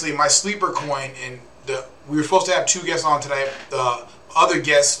 obviously my sleeper coin, and we were supposed to have 2 guests on tonight. The other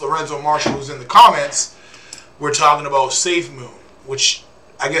guest, Lorenzo Marshall, who's in the comments, we're talking about SafeMoon, which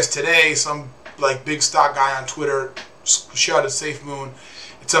I guess today some like big stock guy on Twitter shouted SafeMoon.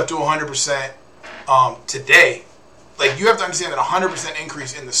 It's up to 100% today. Like, you have to understand that 100%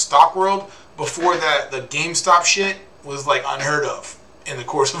 increase in the stock world before that, the GameStop shit was like unheard of in the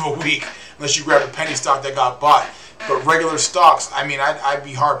course of a week, unless you grab a penny stock that got bought. But regular stocks, I mean, I'd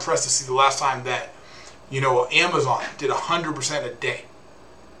be hard pressed to see the last time that, Amazon did 100% a day.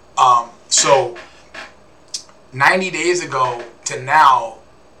 So 90 days ago to now,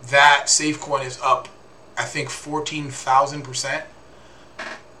 that SafeCoin is up, I think, 14,000%.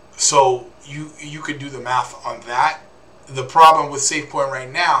 So you could do the math on that. The problem with SafeCoin right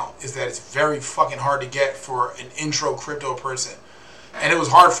now is that it's very fucking hard to get for an intro crypto person. And it was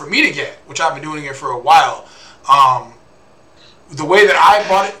hard for me to get, which I've been doing it for a while. The way that I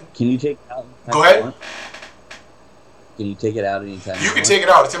bought it... Can you take it out? Go ahead. Can you take it out anytime you can take it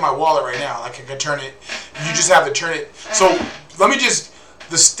out. It's in my wallet right now. Like, I can turn it. You just have to turn it. So let me just...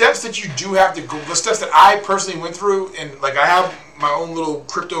 The steps that you do have to go... The steps that I personally went through, and like I have my own little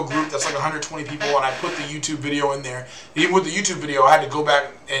crypto group that's like 120 people, and I put the YouTube video in there. And even with the YouTube video, I had to go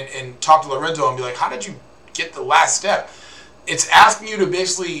back and talk to Lorenzo and be like, how did you get the last step? It's asking you to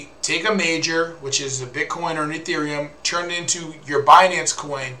basically take a major, which is a Bitcoin or an Ethereum, turn it into your Binance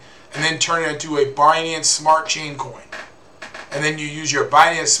coin, and then turn it into a Binance Smart Chain coin. And then you use your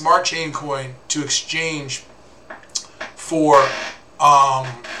Binance Smart Chain coin to exchange for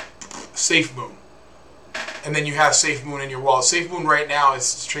SafeMoon. And then you have SafeMoon in your wallet. SafeMoon right now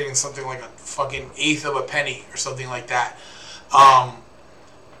is trading something like a fucking eighth of a penny or something like that.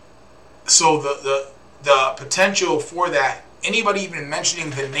 So the potential for that, anybody even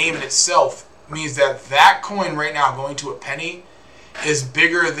mentioning the name in itself, means that coin right now going to a penny is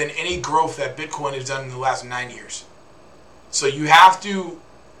bigger than any growth that Bitcoin has done in the last 9 years. So you have to,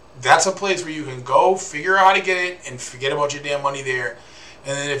 that's a place where you can go, figure out how to get it, and forget about your damn money there.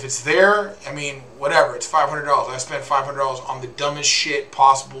 And then if it's there, I mean, whatever, it's $500. I spent $500 on the dumbest shit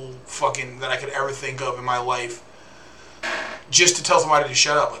possible fucking that I could ever think of in my life, just to tell somebody to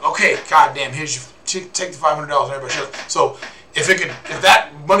shut up. Like, okay, goddamn, here's your, take the $500 and everybody shut up. So if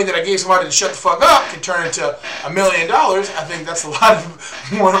that money that I gave somebody to shut the fuck up can turn into $1 million, I think that's a lot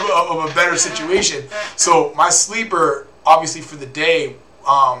more of a better situation. So my sleeper, obviously for the day,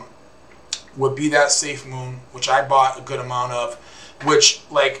 would be that SafeMoon, which I bought a good amount of. Which,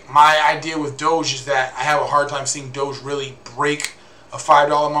 like, my idea with Doge is that I have a hard time seeing Doge really break a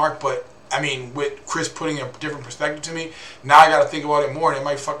 $5 mark, but I mean, with Chris putting a different perspective to me, now I got to think about it more, and it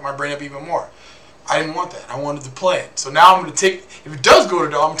might fuck my brain up even more. I didn't want that. I wanted the plan. So now I'm going to take, if it does go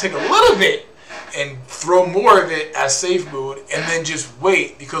to Doge, I'm going to take a little bit and throw more of it as SafeMoon, and then just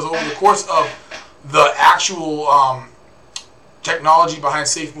wait, because over the course of the actual technology behind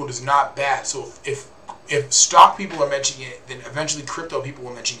SafeMoon is not bad. So if stock people are mentioning it, then eventually crypto people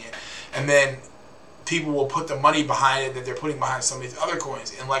will mention it, and then people will put the money behind it that they're putting behind some of these other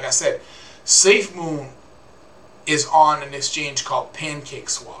coins. And like I said, SafeMoon is on an exchange called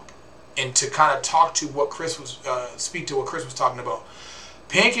PancakeSwap. And to kind of talk to what Chris was, speak to what Chris was talking about,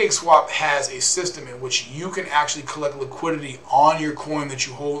 PancakeSwap has a system in which you can actually collect liquidity on your coin that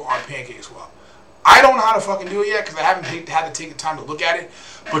you hold on PancakeSwap. I don't know how to fucking do it yet because I haven't had to take the time to look at it.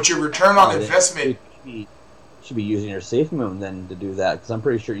 But your return on investment. You should be using your SafeMoon then to do that, because I'm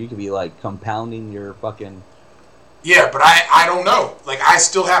pretty sure you could be like compounding your fucking. Yeah, but I don't know. Like, I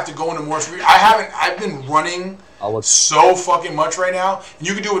still have to go into more. I've been running so fucking much right now. And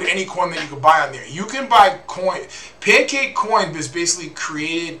you can do it with any coin that you can buy on there. You can buy coin. Pancake Coin has basically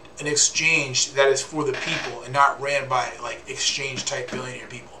created an exchange that is for the people and not ran by like exchange type billionaire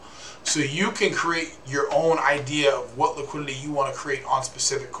people. So you can create your own idea of what liquidity you want to create on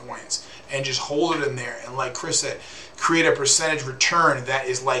specific coins and just hold it in there. And like Chris said, create a percentage return that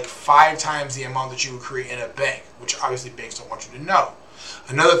is like 5 times the amount that you would create in a bank, which obviously banks don't want you to know.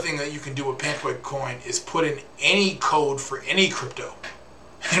 Another thing that you can do with Panquake Coin is put in any code for any crypto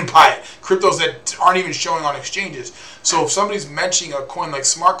and buy it. Cryptos that aren't even showing on exchanges. So if somebody's mentioning a coin like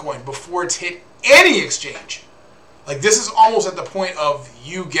Smartcoin before it's hit any exchange, like this is almost at the point of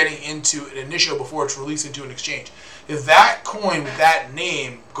you getting into an initial before it's released into an exchange. If that coin with that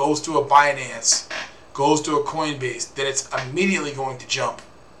name goes to a Binance, goes to a Coinbase, then it's immediately going to jump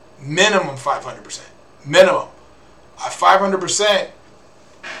minimum 500%. Minimum. 500%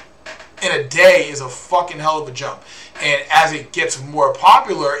 in a day is a fucking hell of a jump. And as it gets more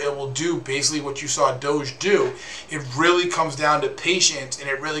popular, it will do basically what you saw Doge do. It really comes down to patience, and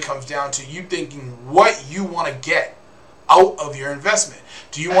it really comes down to you thinking what you want to get out of your investment.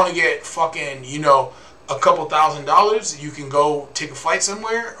 Do you want to get fucking, a couple $1,000 you can go take a flight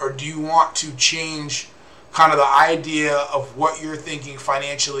somewhere? Or do you want to change kind of the idea of what you're thinking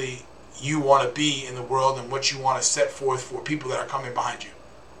financially you want to be in the world and what you want to set forth for people that are coming behind you?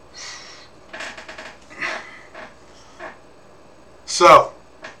 So,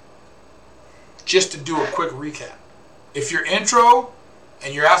 just to do a quick recap. If you're intro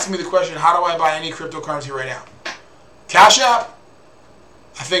and you're asking me the question, how do I buy any cryptocurrency right now? Cash App,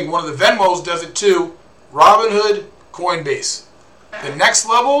 I think one of the Venmos does it too. Robinhood, Coinbase. The next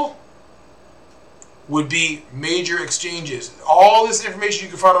level would be major exchanges. All this information you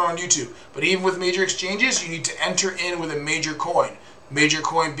can find on YouTube. But even with major exchanges, you need to enter in with a major coin. Major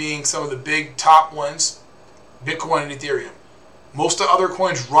coin being some of the big top ones, Bitcoin and Ethereum. Most of the other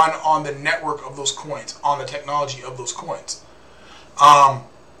coins run on the network of those coins, on the technology of those coins.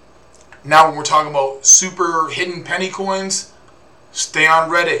 Now when we're talking about super hidden penny coins, stay on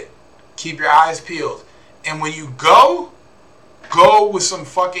Reddit. Keep your eyes peeled. And when you go with some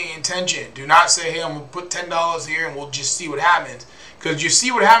fucking intention. Do not say, hey, I'm going to put $10 here and we'll just see what happens. Because you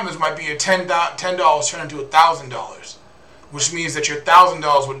see what happens might be your $10 turn into $1,000. Which means that your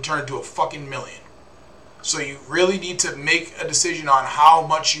 $1,000 would turn into a fucking million. So you really need to make a decision on how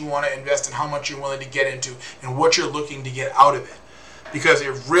much you want to invest and how much you're willing to get into and what you're looking to get out of it. Because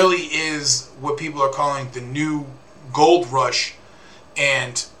it really is what people are calling the new gold rush.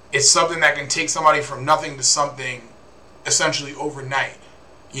 And it's something that can take somebody from nothing to something essentially overnight.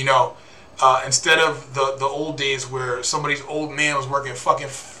 Instead of the old days where somebody's old man was working fucking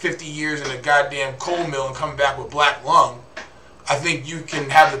 50 years in a goddamn coal mill and coming back with black lung, I think you can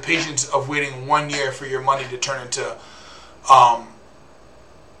have the patience of waiting 1 year for your money to turn into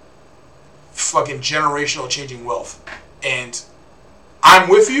fucking generational changing wealth. And I'm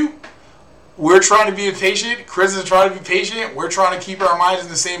with you. We're trying to be patient. Chris is trying to be patient. We're trying to keep our minds in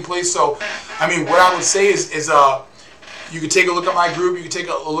the same place. So, what I would say is you can take a look at my group. You can take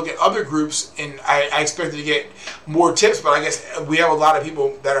a look at other groups, and I expect to get more tips. But I guess we have a lot of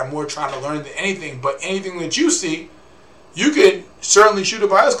people that are more trying to learn than anything. But anything that you see, you could certainly shoot it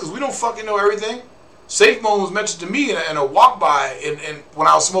by us because we don't fucking know everything. Safe Mode was mentioned to me in a walk by and when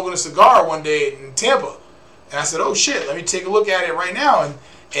I was smoking a cigar one day in Tampa. And I said, oh shit, let me take a look at it right now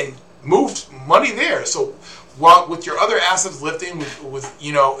and moved money there. So while with your other assets lifting, with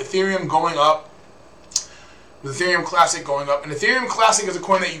Ethereum going up, with Ethereum Classic going up, and Ethereum Classic is a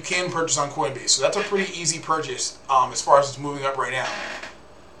coin that you can purchase on Coinbase. So that's a pretty easy purchase as far as it's moving up right now.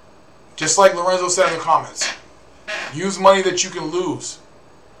 Just like Lorenzo said in the comments. Use money that you can lose.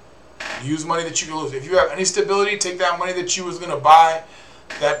 Use money that you can lose. If you have any stability, take that money that you was going to buy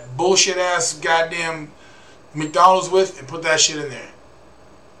that bullshit ass goddamn McDonald's with and put that shit in there.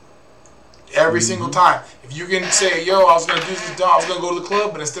 Every single time. If you can say, yo, I was going to do this, I was going to go to the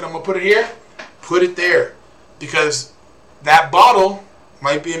club, but instead I'm going to put it here, put it there. Because that bottle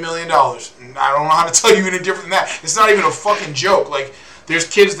might be $1 million. And I don't know how to tell you any different than that. It's not even a fucking joke. Like, there's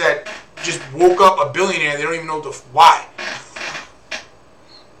kids that just woke up a billionaire. They don't even know why.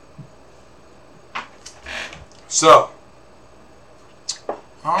 So,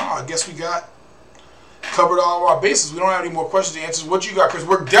 I guess we covered all of our bases. We don't have any more questions and answers. What you got, Chris?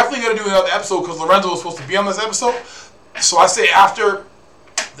 We're definitely going to do another episode because Lorenzo was supposed to be on this episode. So I say after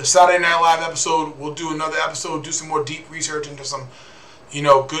the Saturday Night Live episode, we'll do another episode, do some more deep research into some,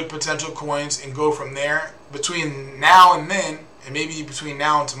 good potential coins and go from there. Between now and then, and maybe between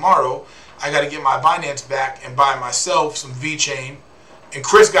now and tomorrow, I got to get my Binance back and buy myself some VeChain. And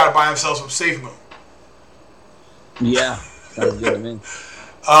Chris got to buy himself some SafeMoon. Yeah, sounds good to me.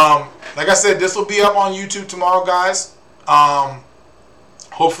 Like I said, this will be up on YouTube tomorrow, guys.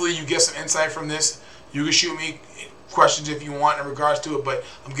 Hopefully you get some insight from this. You can shoot me questions if you want in regards to it, but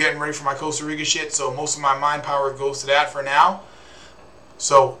I'm getting ready for my Costa Rica shit, so most of my mind power goes to that for now.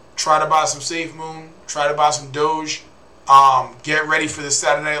 So try to buy some Safe Moon, try to buy some Doge. Get ready for the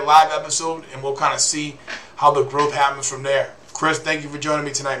Saturday Night Live episode, and we'll kind of see how the growth happens from there. Chris, thank you for joining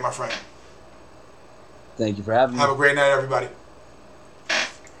me tonight, my friend. Thank you for having me. Have a great night, everybody.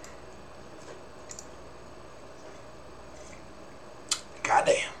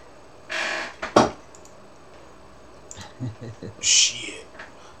 Goddamn. Shit.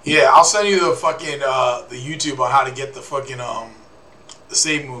 Yeah, I'll send you the fucking the YouTube on how to get the fucking the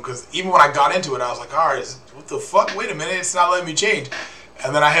save move, because even when I got into it, I was like, all right, what the fuck? Wait a minute, it's not letting me change.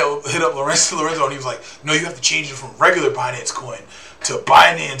 And then I hit up Lorenzo, and he was like, no, you have to change it from regular Binance coin to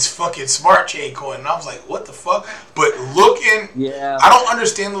Binance fucking smart chain coin. And I was like, what the fuck? But I don't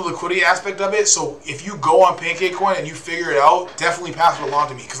understand the liquidity aspect of it. So if you go on Pancake Coin and you figure it out, definitely pass it along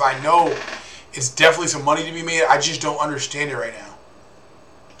to me, because I know it's definitely some money to be made. I just don't understand it right now.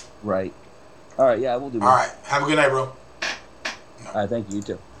 Right. All right, yeah, we'll do that. All right. Have a good night, bro. All right, thank you. You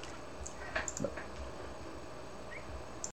too.